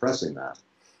kind of repressing that,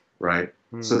 right?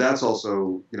 So that's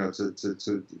also, to a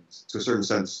certain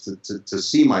sense, to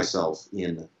see myself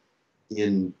in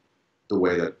the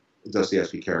way that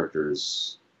Dostoevsky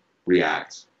characters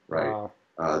react, right?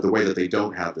 The way that they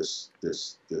don't have this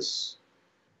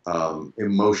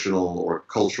emotional or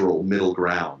cultural middle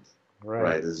ground,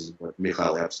 right? This is what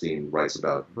Mikhail Epstein writes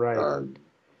about. Right.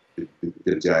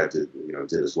 Did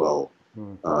as well.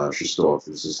 Shestov.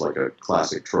 This is like a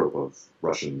classic trope of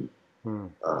Russian,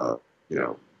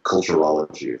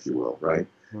 culturology, if you will, right?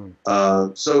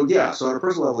 So on a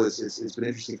personal level, it's been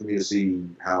interesting for me to see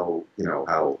how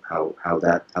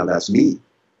that's me,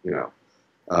 in a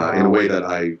way that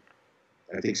I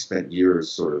think spent years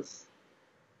sort of,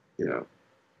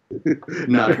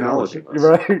 not acknowledging us.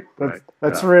 Right.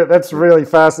 That's really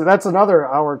fascinating. That's another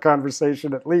hour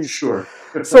conversation at least. Sure.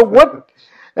 So what?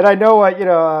 And I know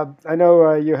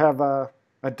you have a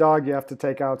dog you have to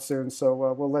take out soon,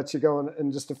 so we'll let you go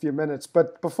in just a few minutes.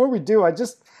 But before we do, I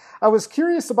was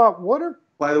curious about what are.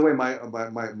 By the way,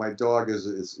 my dog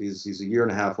is he's a year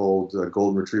and a half old,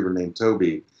 golden retriever named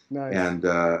Toby. Nice. And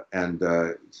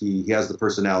he has the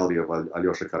personality of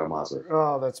Alyosha Karamazov.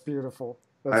 Oh, that's beautiful.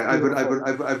 I've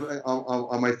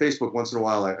on my Facebook once in a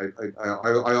while.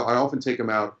 I often take him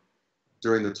out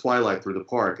during the twilight through the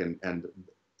park, and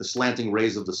the slanting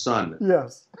rays of the sun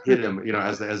hit him,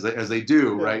 as they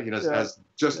do, right? As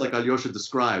just like Alyosha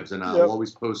describes, and I'll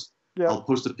always post. I'll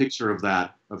post a picture of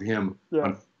him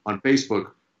on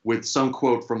Facebook with some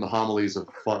quote from the homilies of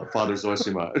Father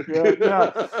Zosima.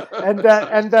 And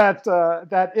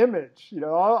that image,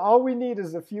 all we need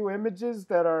is a few images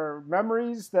that are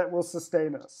memories that will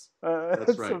sustain us.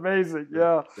 It's right. Amazing,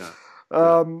 yeah.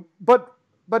 But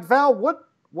Val, what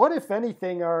if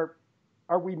anything are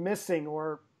we missing,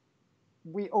 or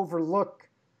we overlook,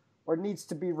 or needs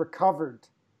to be recovered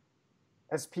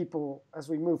as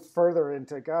we move further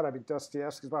into God? I mean,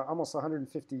 Dostoevsky, about almost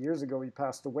 150 years ago he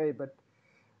passed away, but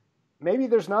maybe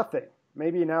there's nothing.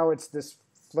 Maybe now it's this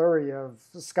flurry of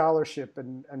scholarship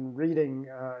and reading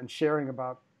and sharing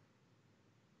about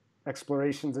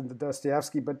explorations into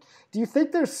Dostoevsky. But do you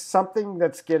think there's something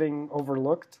that's getting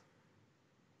overlooked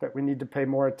that we need to pay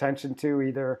more attention to,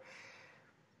 either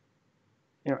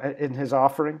in his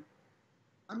offering?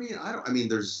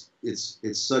 It's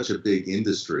such a big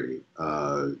industry,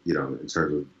 in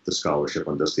terms of the scholarship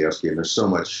on Dostoevsky, and there's so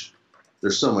much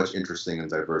interesting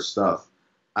and diverse stuff.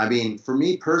 I mean, for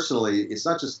me personally, it's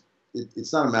not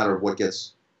a matter of what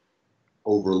gets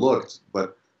overlooked,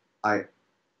 but I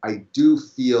do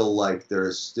feel like there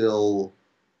is still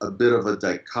a bit of a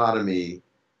dichotomy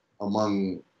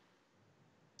among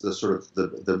the sort of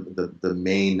the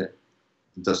main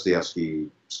Dostoevsky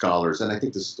scholars, and I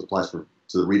think this applies to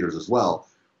the readers as well,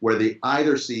 where they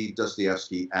either see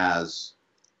Dostoevsky as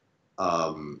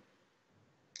some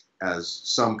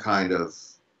kind of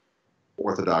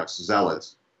orthodox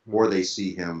zealot, or they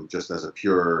see him just as a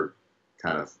pure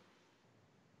kind of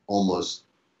almost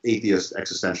atheist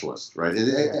existentialist, right?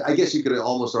 And I guess you could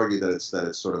almost argue that it's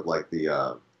sort of like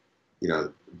the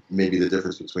maybe the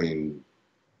difference between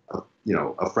a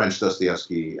French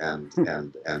Dostoevsky and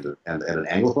an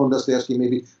Anglophone Dostoevsky,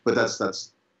 maybe, but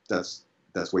that's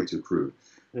way too crude.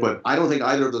 Yeah. But I don't think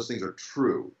either of those things are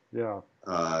true. Yeah.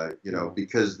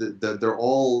 Because they're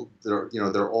all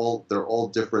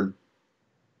different.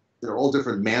 They're all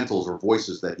different mantles or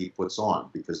voices that he puts on,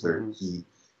 because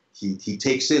he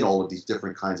takes in all of these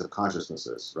different kinds of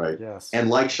consciousnesses, right? Yes.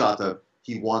 And like Shatta,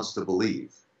 he wants to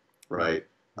believe, right?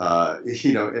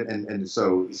 And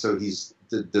so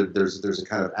there's a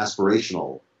kind of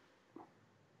aspirational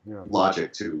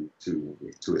logic to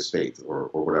his faith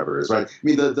or whatever it is, right? I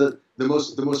mean, the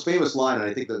most famous line, and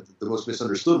I think the most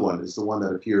misunderstood one, is the one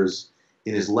that appears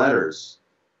in his letters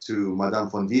to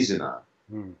Madame von Wiesina,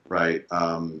 right?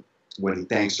 When he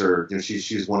thanks her,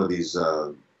 she's one of these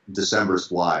Decemberist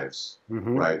wives,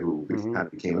 right? Who kind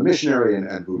of became a missionary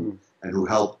and who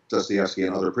helped Dostoevsky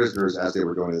and other prisoners as they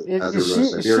were going to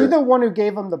Siberia. Is she the one who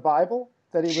gave him the Bible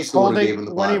that he was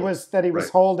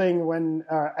holding when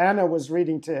Anna was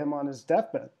reading to him on his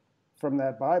deathbed from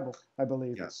that Bible, I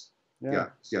believe. Yes. Yeah.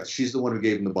 She's the one who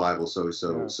gave him the Bible. So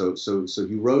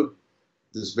he wrote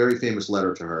this very famous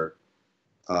letter to her.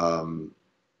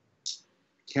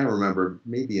 Can't remember,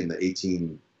 maybe in the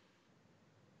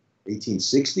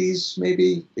 1860s,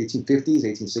 maybe 1850s,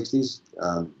 1860s.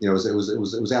 It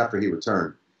was after he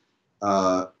returned,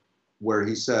 where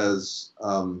he says,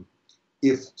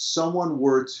 if someone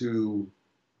were to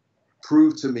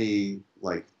prove to me,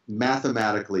 like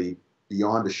mathematically,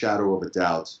 beyond a shadow of a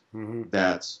doubt,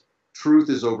 that truth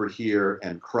is over here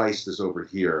and Christ is over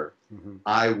here,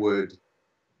 I would,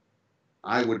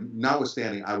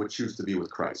 notwithstanding, I would choose to be with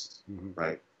Christ,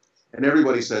 right? And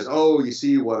everybody says, "Oh, you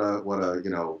see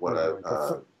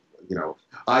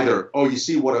either, oh, you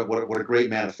see what a great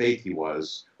man of faith he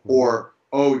was, or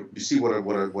oh, you see what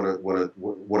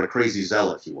a crazy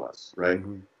zealot he was, right?"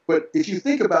 But if you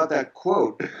think about that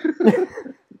quote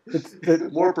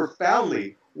more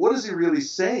profoundly, what is he really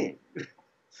saying,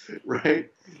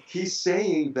 right? He's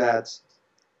saying that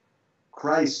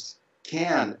Christ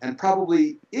can and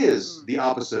probably is the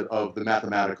opposite of the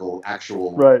mathematical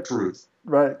actual truth.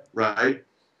 Right.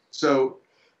 So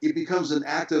it becomes an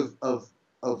act of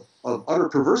utter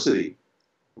perversity,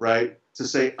 right? To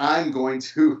say, I'm going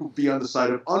to be on the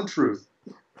side of untruth,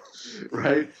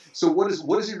 right? So what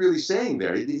is he really saying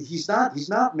there? He's not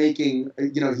making,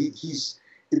 it's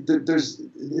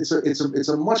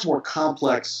a much more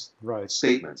complex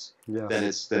statement than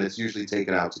it's usually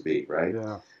taken out to be, right?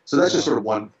 Yeah. So that's just sort of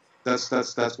one. That's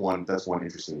one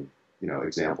interesting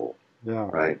example. Yeah.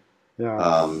 Right.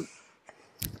 Yeah.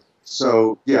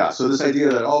 So this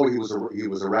idea that he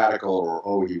was a radical,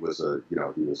 or he was a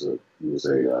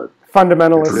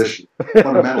fundamentalist,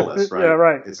 fundamentalist, right? Yeah,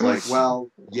 right. It's like,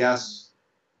 well, yes,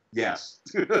 yeah,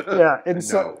 and no,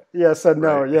 so yes and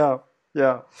no, right?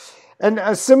 Yeah. And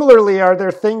similarly, are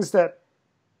there things that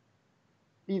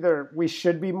either we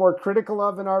should be more critical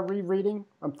of in our rereading?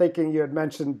 I'm thinking you had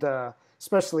mentioned,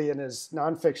 especially in his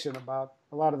nonfiction, about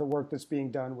a lot of the work that's being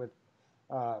done with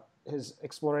his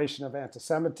exploration of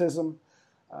anti-Semitism.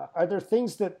 Are there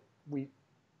things that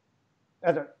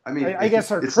I guess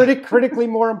are critically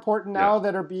more important now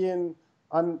that are being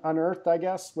unearthed, I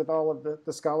guess, with all of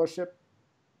the scholarship?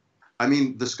 I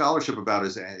mean, the scholarship about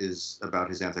his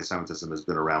anti-Semitism has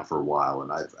been around for a while,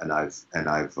 and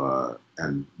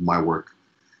my work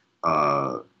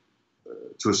to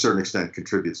a certain extent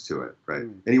contributes to it, right?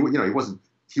 And he wasn't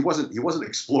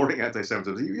exploring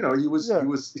anti-Semitism.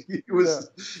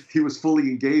 He was fully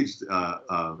engaged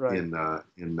in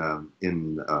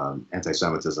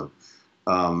anti-Semitism.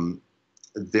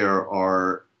 There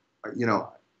are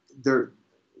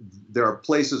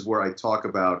places where I talk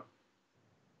about.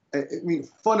 I mean,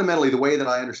 fundamentally, the way that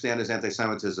I understand his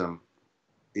anti-Semitism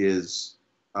is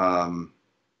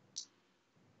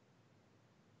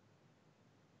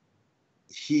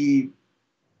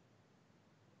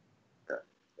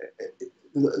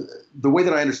the way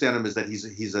that I understand him is that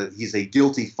he's a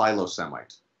guilty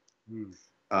philo-Semite.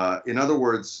 In other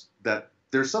words, that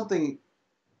there's something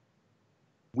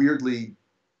weirdly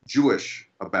Jewish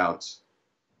about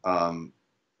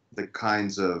the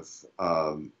kinds of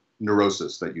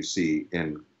neurosis that you see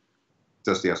in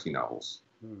Dostoevsky novels,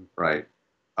 right?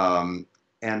 And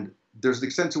there's an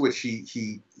extent to which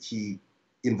he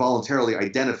involuntarily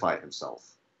identified himself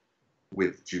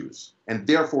with Jews, and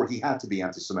therefore he had to be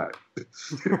anti-Semitic.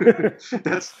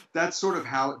 that's sort of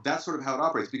how it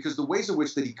operates, because the ways in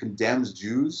which that he condemns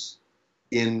Jews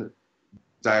in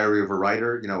Diary of a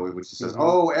Writer, in which he says,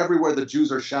 "Oh, everywhere the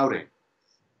Jews are shouting,"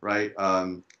 right?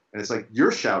 And it's like,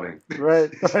 you're shouting,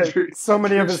 right? So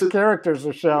many of his characters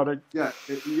are shouting. Yeah,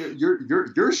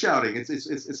 you're shouting.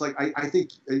 It's like I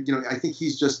think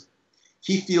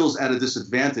he feels at a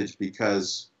disadvantage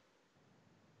because,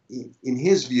 in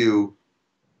his view,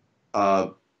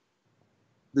 the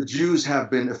Jews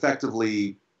have been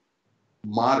effectively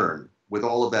modern with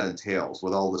all of that entails,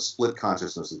 with all the split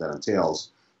consciousness that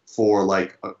entails, for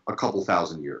like a couple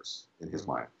thousand years in his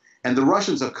mind. And the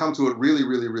Russians have come to it really,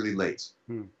 really, really late.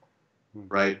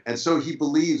 Right? And so he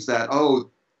believes that,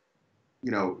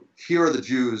 here are the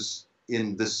Jews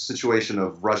in this situation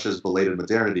of Russia's belated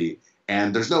modernity,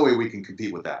 and there's no way we can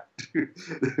compete with that.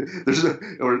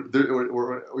 Or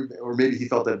maybe he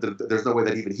felt that there's no way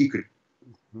that even he could,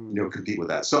 compete with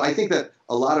that. So I think that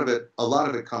a lot of it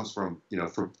comes from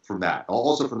that.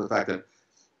 Also from the fact that,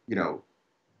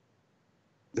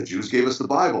 the Jews gave us the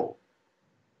Bible,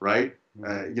 right?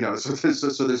 So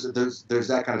there's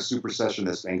that kind of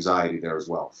supersessionist anxiety there as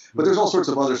well. But there's all sorts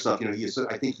of other stuff.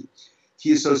 I think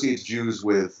he associates Jews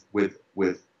with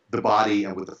the body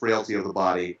and with the frailty of the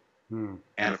body,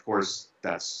 and of course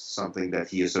that's something that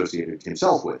he associated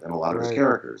himself with and a lot of his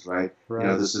characters. Right.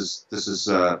 This is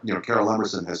Carol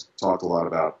Emerson has talked a lot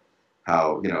about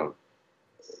how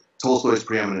Tolstoy's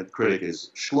preeminent critic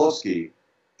is Shklovsky.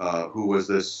 Who was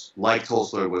this, like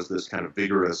Tolstoy, was this kind of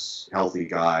vigorous, healthy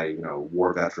guy,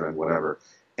 war veteran, whatever.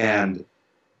 And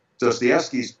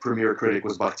Dostoevsky's premier critic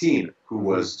was Bakhtin, who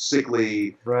was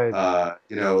sickly, right.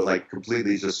 Like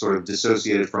completely just sort of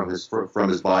dissociated from his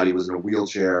body, was in a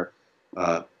wheelchair,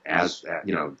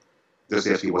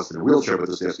 Dostoevsky wasn't in a wheelchair, but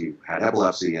Dostoevsky had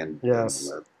epilepsy and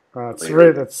yes,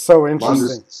 that's so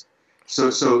interesting.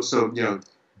 So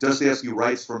Dostoevsky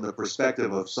writes from the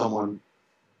perspective of someone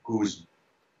who's.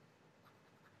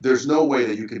 There's no way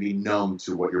that you can be numb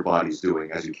to what your body's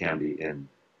doing as you can be in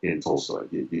Tolstoy.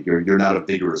 You're not a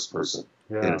vigorous person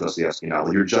in a Dostoevsky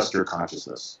novel. You're just your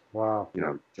consciousness. Wow.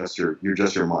 You're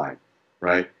just your mind,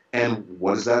 right? And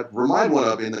what does that remind one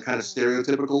of in the kind of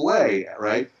stereotypical way,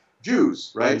 right?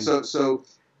 Jews, right? So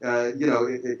I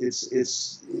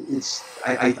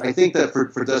think that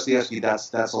for Dostoevsky,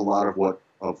 that's a lot of what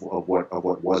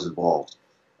was involved.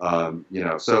 And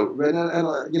as I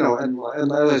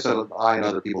said, I and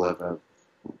other people have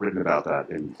written about that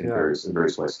in various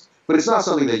ways. But it's not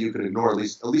something that you can ignore, at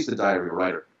least in Diary of a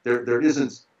Writer. There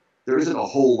isn't a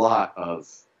whole lot of.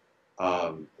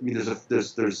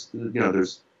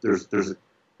 There's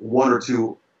one or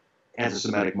two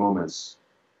anti-Semitic moments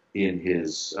in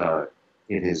his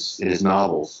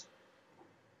novels,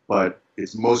 but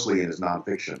it's mostly in his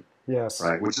nonfiction. Yes.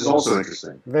 Right, which is also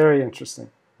interesting. Very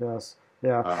interesting. Yes.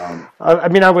 Yeah.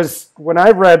 When I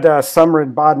read Summer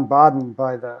in Baden-Baden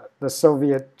by the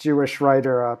Soviet Jewish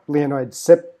writer Leonid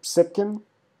Sipkin,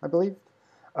 I believe,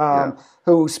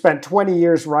 who spent 20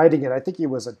 years writing it. I think he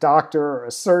was a doctor or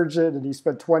a surgeon, and he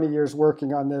spent 20 years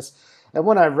working on this. And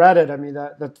when I read it,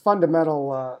 the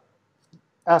fundamental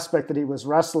aspect that he was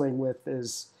wrestling with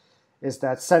is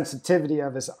that sensitivity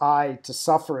of his eye to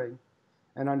suffering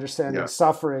and understanding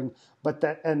suffering, but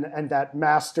that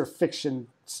master fiction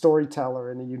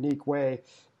storyteller in a unique way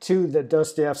to the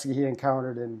Dostoevsky he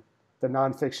encountered in the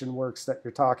nonfiction works that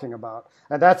you're talking about.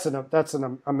 And that's an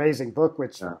amazing book,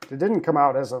 which it didn't come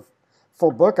out as a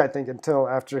full book, I think, until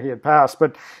after he had passed.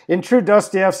 But in true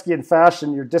Dostoevskian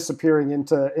fashion, you're disappearing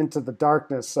into the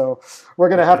darkness. So we're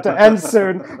going to have to end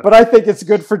soon. But I think it's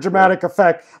good for dramatic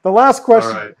effect. The last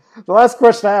question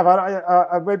I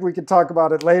have, maybe we can talk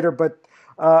about it later. But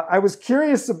I was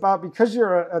curious about, because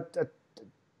you're a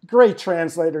great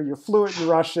translator, you're fluent in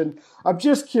Russian. I'm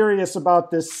just curious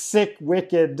about this sick,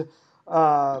 wicked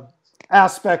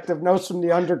aspect of Notes from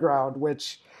the Underground,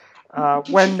 which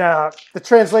when the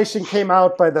translation came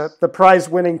out by the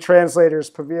prize-winning translators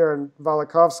Pavir and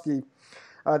Valikovsky,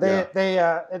 they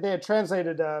had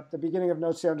translated the beginning of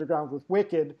Notes from the Underground with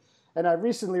wicked, and I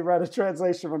recently read a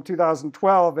translation from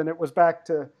 2012, and it was back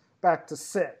to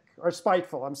sick, or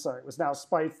spiteful. I'm sorry, it was now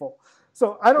spiteful.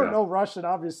 So I don't know Russian,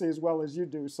 obviously, as well as you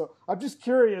do. So I'm just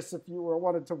curious if you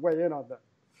wanted to weigh in on that.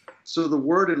 So the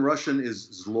word in Russian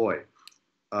is zloy,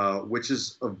 which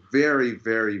is a very,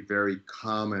 very, very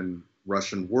common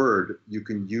Russian word. You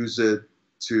can use it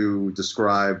to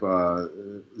describe zlaya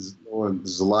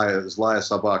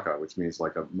sabaka, which means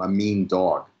like a mean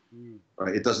dog.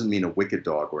 Right? It doesn't mean a wicked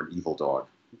dog or an evil dog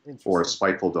or a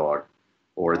spiteful dog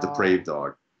or a depraved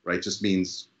dog. Right? It just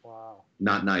means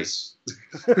not nice,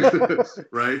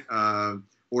 right?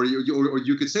 Or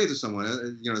you could say to someone,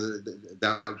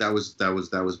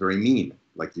 that was very mean.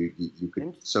 Like you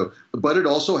could. So, but it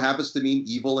also happens to mean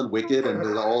evil and wicked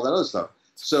and all that other stuff.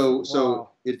 So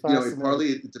it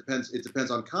depends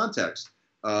on context.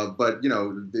 But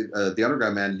the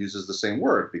Underground Man uses the same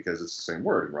word because it's the same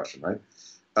word in Russian, right?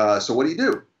 So what do you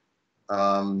do?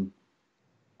 I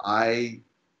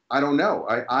don't know.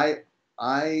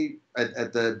 I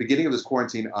at the beginning of this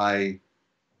quarantine, I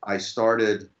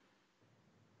started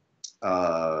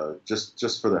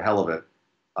just for the hell of it.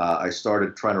 I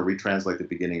started trying to retranslate the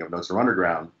beginning of Notes from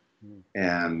Underground,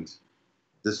 and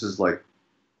this is like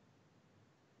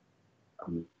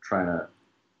I'm trying to.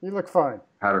 You look fine.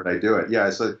 How did I do it? Yeah, I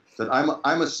said that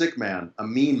I'm a sick man, a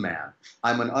mean man.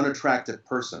 I'm an unattractive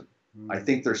person. I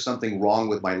think there's something wrong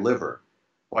with my liver.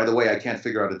 By the way, I can't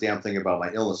figure out a damn thing about my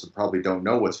illness and probably don't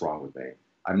know what's wrong with me.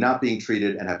 I'm not being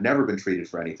treated and have never been treated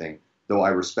for anything, though I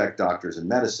respect doctors and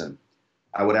medicine.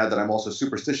 I would add that I'm also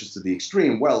superstitious to the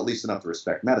extreme, well, at least enough to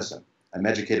respect medicine. I'm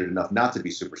educated enough not to be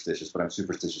superstitious, but I'm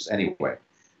superstitious anyway.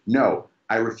 No,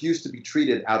 I refuse to be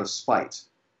treated out of spite.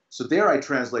 So there I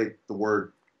translate the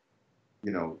word,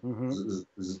 zlo,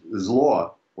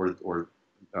 or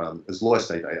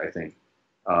zlost, I think,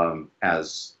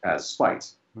 as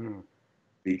spite.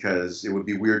 Because it would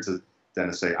be weird to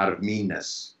then say out of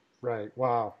meanness. Right.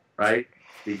 Wow. Right.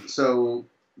 So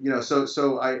I'm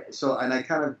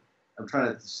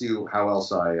trying to see how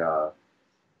else I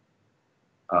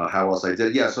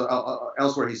did. Yeah. So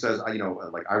elsewhere he says, I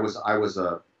was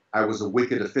a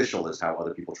wicked official is how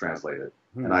other people translate it,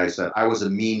 and I said I was a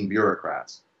mean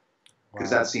bureaucrat. because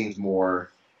that seems more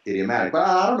idiomatic. But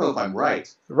I don't know if I'm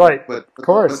right. Right. Of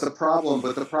course. But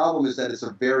the problem is that it's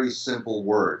a very simple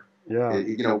word. Yeah.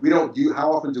 We don't use.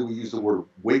 How often do we use the word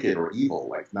wicked or evil?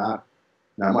 Like not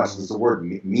much. It's the word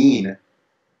mean.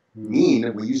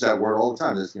 Mean. We use that word all the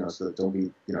time. It's, so don't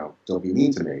be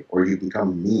mean to me, or you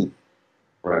become mean.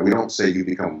 Right. We don't say you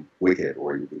become wicked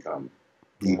or you become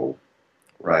evil.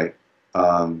 Right.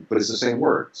 But it's the same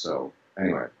word. So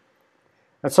anyway.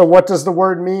 And so, what does the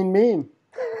word mean?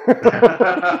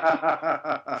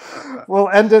 We'll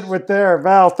end it with there.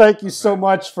 Val, thank you so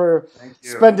much for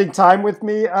spending time with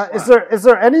me. Is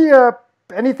there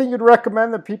anything you'd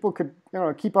recommend that people could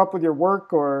keep up with your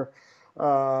work or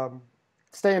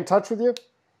stay in touch with you?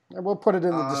 And we'll put it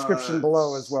in the description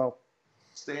below as well.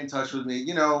 Stay in touch with me.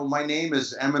 My name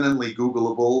is eminently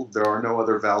Googleable. There are no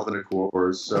other Val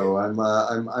Vinokurs, so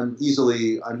I'm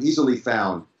easily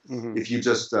found. Mm-hmm. If you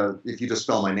just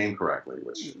spell my name correctly,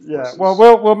 which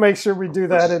we'll make sure we do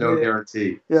that. No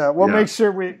guarantee. Yeah, we'll make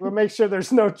sure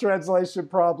there's no translation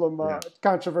problem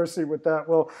controversy with that.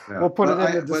 We'll put it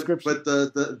in the description. But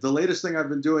the latest thing I've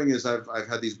been doing is I've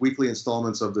had these weekly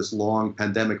installments of this long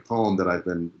pandemic poem that I've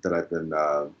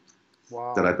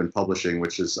been publishing,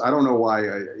 which is, I don't know why.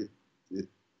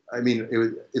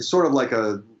 It's sort of like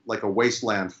a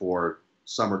wasteland for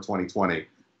summer 2020,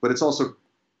 but it's also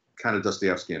kind of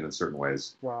Dostoevskian in certain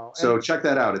ways. Wow! So check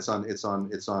that out. It's on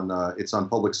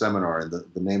Public Seminar, and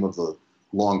the name of the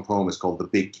long poem is called "The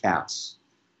Big Cats."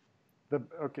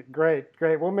 Okay, great.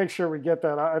 We'll make sure we get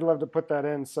that. I'd love to put that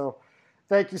in. So,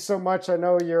 thank you so much. I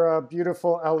know your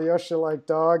beautiful Alyosha-like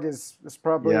dog is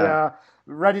probably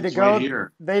ready to go. Right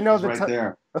here. They know He's right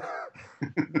there.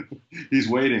 He's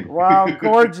waiting. Wow,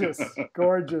 gorgeous.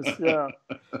 Yeah.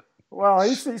 Well,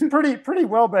 he's pretty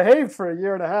well behaved for a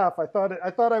year and a half. I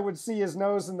thought I would see his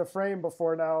nose in the frame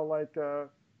before now, like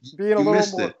being a little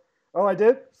missed more. It. Oh, I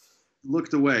did.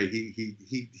 Looked away. He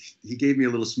gave me a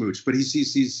little smooch, but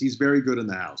he's very good in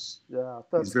the house. Yeah,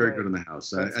 that's he's very good in the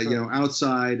house.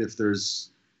 Outside, if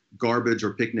there's garbage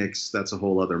or picnics, that's a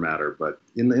whole other matter. But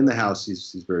in the house,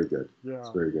 he's very good. Yeah, he's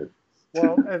very good.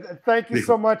 Well, thank you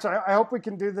so much. I hope we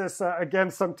can do this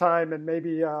again sometime, and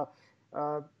maybe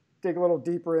dig a little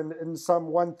deeper in some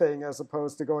one thing as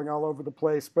opposed to going all over the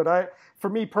place. But for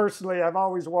me personally, I've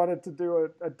always wanted to do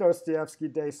a Dostoevsky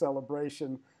Day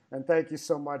celebration. And thank you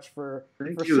so much for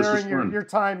sharing your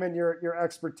time and your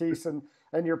expertise, and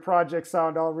your projects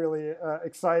sound all really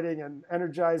exciting and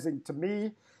energizing to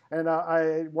me. And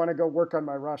I want to go work on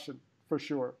my Russian for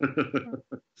sure.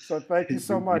 So thank you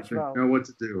so much, Val. I know what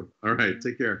to do. All right,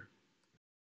 take care.